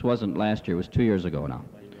 This wasn't last year, it was 2 years ago now,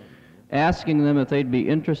 asking them if they'd be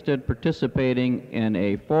interested participating in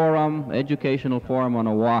a forum, educational forum on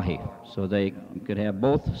Oahe, so they could have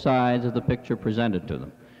both sides of the picture presented to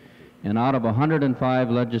them. And out of 105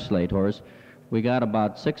 legislators, we got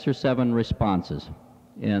about 6 or 7 responses,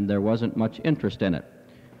 and there wasn't much interest in it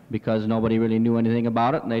because nobody really knew anything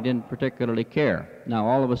about it and they didn't particularly care. Now,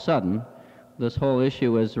 all of a sudden, this whole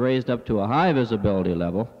issue is raised up to a high visibility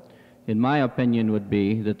level. In my opinion would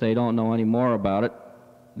be that they don't know any more about it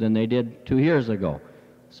than they did 2 years ago.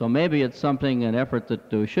 So maybe it's something, an effort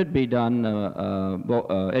that should be done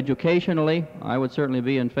educationally. I would certainly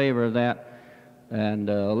be in favor of that. And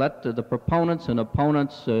let the proponents and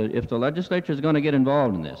opponents, if the legislature is going to get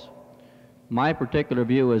involved in this, my particular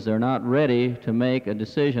view is they're not ready to make a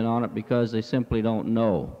decision on it because they simply don't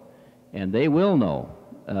know. And they will know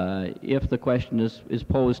if the question is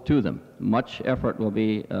posed to them. Much effort will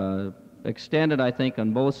be extended, I think,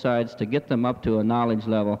 on both sides to get them up to a knowledge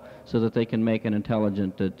level so that they can make an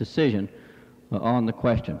intelligent decision on the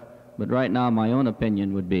question. But right now, my own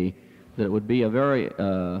opinion would be that it would be a very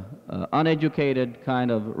uneducated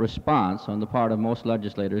kind of response on the part of most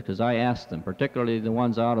legislators, because I asked them, particularly the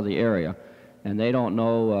ones out of the area, and they don't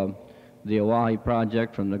know the Oahe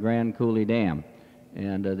Project from the Grand Coulee Dam.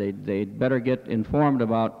 And they'd better get informed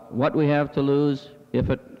about what we have to lose if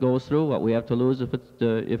it goes through, what we have to lose if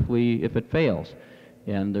it fails.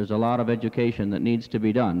 And there's a lot of education that needs to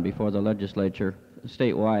be done before the legislature,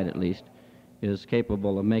 statewide at least, is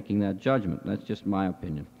capable of making that judgment. That's just my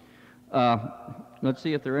opinion. Let's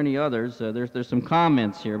see if there are any others. There's some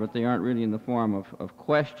comments here, but they aren't really in the form of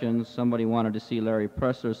questions. Somebody wanted to see Larry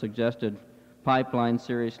Pressler suggested pipeline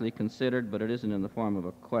seriously considered, but it isn't in the form of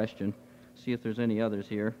a question. See if there's any others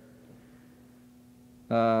here.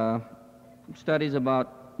 Studies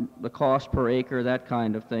about the cost per acre, that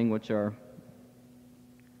kind of thing, which are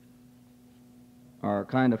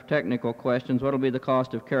kind of technical questions. What will be the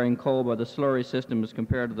cost of carrying coal by the slurry system as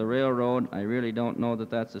compared to the railroad? I really don't know that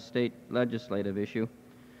that's a state legislative issue.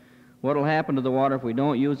 What will happen to the water if we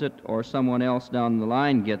don't use it or someone else down the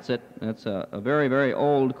line gets it? That's a very, very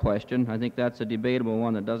old question. I think that's a debatable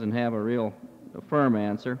one that doesn't have a real firm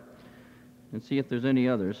answer. And see if there's any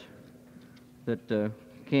others that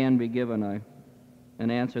can be given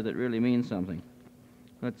an answer that really means something.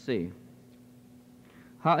 Let's see.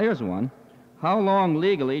 Here's one. How long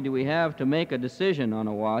legally do we have to make a decision on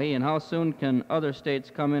Oahe, and how soon can other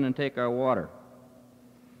states come in and take our water?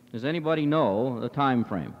 Does anybody know the time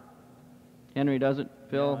frame? Henry doesn't?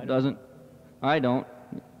 Phil doesn't? I don't.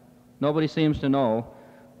 Nobody seems to know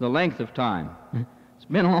the length of time. It's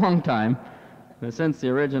been a long time. Since the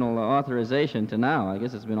original authorization to now, I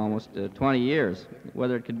guess it's been almost 20 years.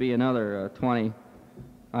 Whether it could be another 20,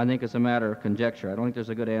 I think it's a matter of conjecture. I don't think there's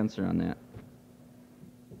a good answer on that.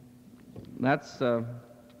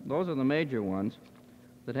 Those are the major ones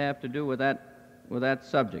that have to do with that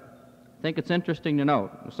subject. I think it's interesting to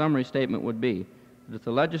note, the summary statement would be that if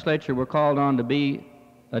the legislature were called on to be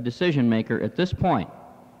a decision maker at this point,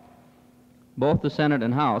 both the Senate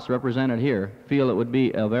and House represented here feel it would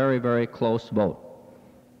be a very, very close vote.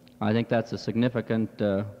 I think that's a significant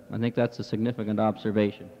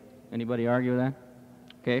observation. Anybody argue with that?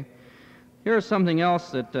 Okay. Here's something else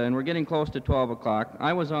that, and we're getting close to 12 o'clock.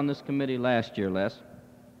 I was on this committee last year, Les.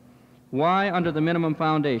 Why, under the minimum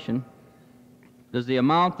foundation, does the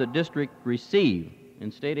amount the district receive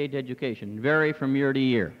in state aid education vary from year to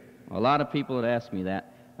year? A lot of people had asked me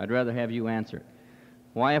that. I'd rather have you answer it.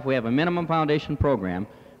 Why, if we have a minimum foundation program,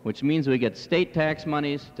 which means we get state tax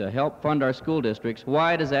monies to help fund our school districts,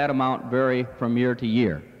 why does that amount vary from year to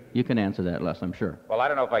year? You can answer that, Les, I'm sure. Well, I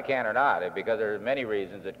don't know if I can or not, because there are many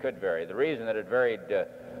reasons it could vary. The reason that it varied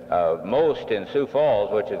most in Sioux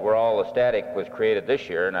Falls, which is where all the static was created this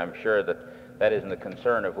year, and I'm sure that That isn't the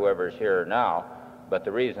concern of whoever's here now, but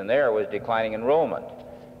the reason there was declining enrollment.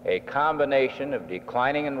 A combination of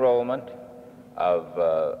declining enrollment,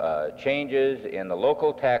 of changes in the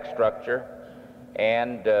local tax structure,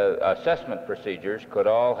 and assessment procedures could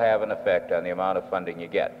all have an effect on the amount of funding you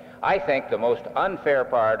get. I think the most unfair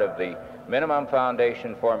part of the minimum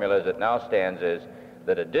foundation formula as it now stands is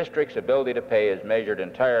that a district's ability to pay is measured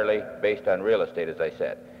entirely based on real estate, as I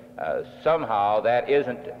said. Somehow that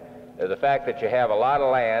isn't the fact that you have a lot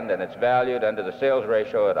of land and it's valued under the sales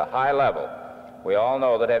ratio at a high level. We all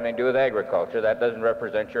know that having to do with agriculture, that doesn't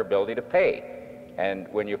represent your ability to pay. And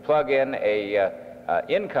when you plug in a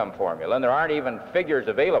income formula, and there aren't even figures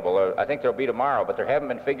available, or I think there'll be tomorrow, but there haven't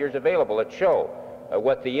been figures available that show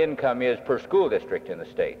what the income is per school district in the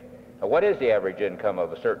state. What is the average income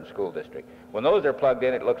of a certain school district? When those are plugged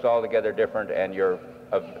in, it looks altogether different, and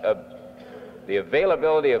the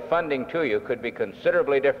availability of funding to you could be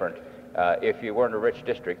considerably different if you weren't a rich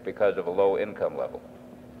district because of a low income level.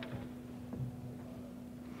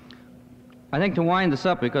 I think to wind this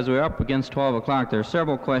up, because we're up against 12 o'clock, there are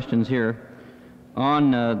several questions here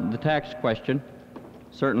on the tax question.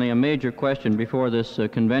 Certainly a major question before this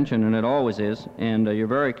convention, and it always is, and you're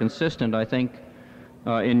very consistent, I think,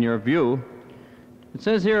 in your view. It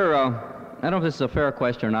says here, I don't know if this is a fair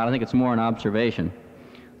question or not, I think it's more an observation.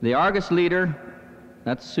 The Argus Leader,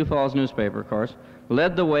 that's Sioux Falls newspaper, of course,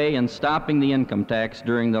 led the way in stopping the income tax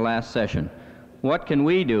during the last session. What can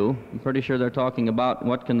we do? I'm pretty sure they're talking about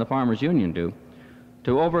what can the Farmers Union do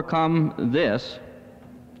to overcome this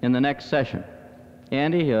in the next session.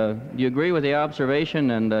 Andy, do you agree with the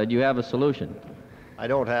observation, and do you have a solution? I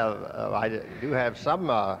don't have, I do have some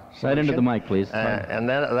solution. Right into the mic, please. And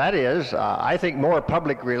that is, I think more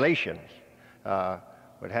public relations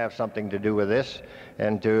would have something to do with this,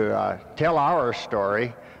 and to tell our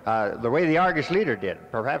story the way the Argus Leader did.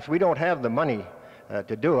 Perhaps we don't have the money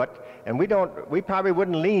to do it, and we probably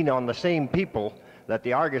wouldn't lean on the same people that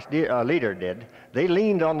the Argus Leader did. They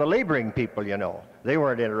leaned on the laboring people, you know. They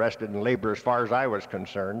weren't interested in labor as far as I was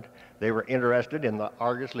concerned. They were interested in the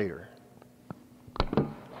Argus Leader.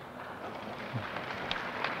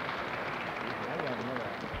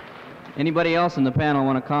 Anybody else in the panel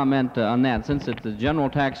want to comment on that? Since it's a general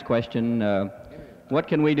tax question, what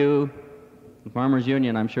can we do, the Farmers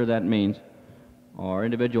Union, I'm sure that means, or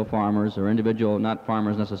individual farmers, or individual, not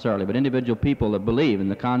farmers necessarily, but individual people that believe in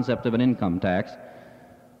the concept of an income tax,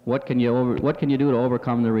 what can you do to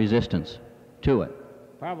overcome the resistance to it?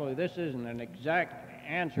 Probably this isn't an exact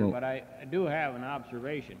answer, but I do have an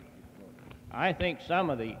observation. I think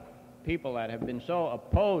some of the people that have been so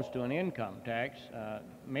opposed to an income tax,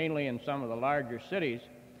 mainly in some of the larger cities,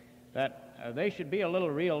 that they should be a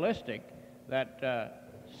little realistic that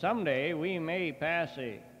someday we may pass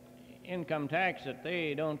a income tax that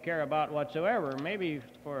they don't care about whatsoever. Maybe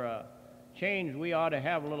for a change we ought to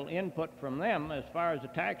have a little input from them as far as the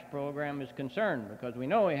tax program is concerned, because we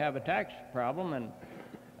know we have a tax problem, and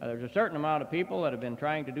there's a certain amount of people that have been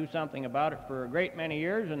trying to do something about it for a great many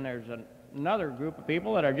years, and there's another group of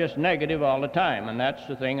people that are just negative all the time, and that's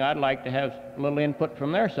the thing I'd like to have a little input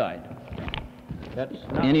from their side.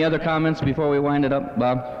 Any other comments before we wind it up,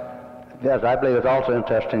 Bob? Yes, I believe it's also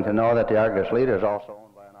interesting to know that the Argus Leader is also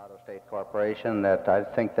owned by an out-of-state corporation, that I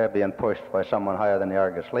think they're being pushed by someone higher than the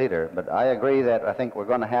Argus Leader. But I agree that I think we're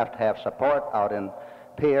going to have support out in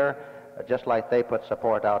Pierre, just like they put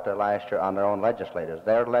support out there last year on their own legislators.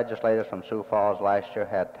 Their legislators from Sioux Falls last year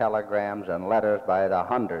had telegrams and letters by the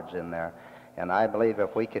hundreds in there. And I believe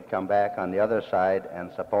if we could come back on the other side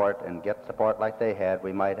and support and get support like they had,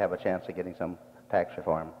 we might have a chance of getting some tax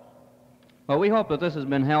reform. Well, we hope that this has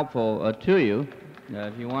been helpful to you.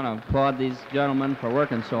 If you want to applaud these gentlemen for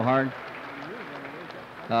working so hard,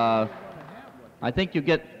 I think you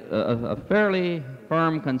get a fairly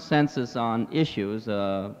firm consensus on issues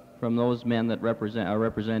from those men that are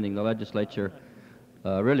representing the legislature,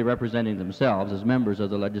 really representing themselves as members of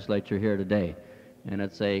the legislature here today. And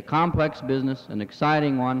it's a complex business, an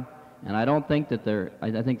exciting one, and I don't think that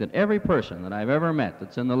I think that every person that I've ever met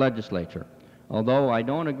that's in the legislature, although I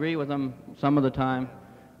don't agree with them some of the time,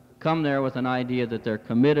 come there with an idea that they're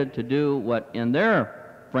committed to do what, in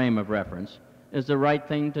their frame of reference, is the right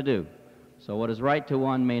thing to do. So what is right to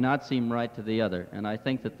one may not seem right to the other, and I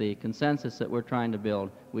think that the consensus that we're trying to build,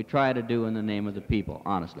 we try to do in the name of the people,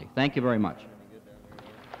 honestly. Thank you very much.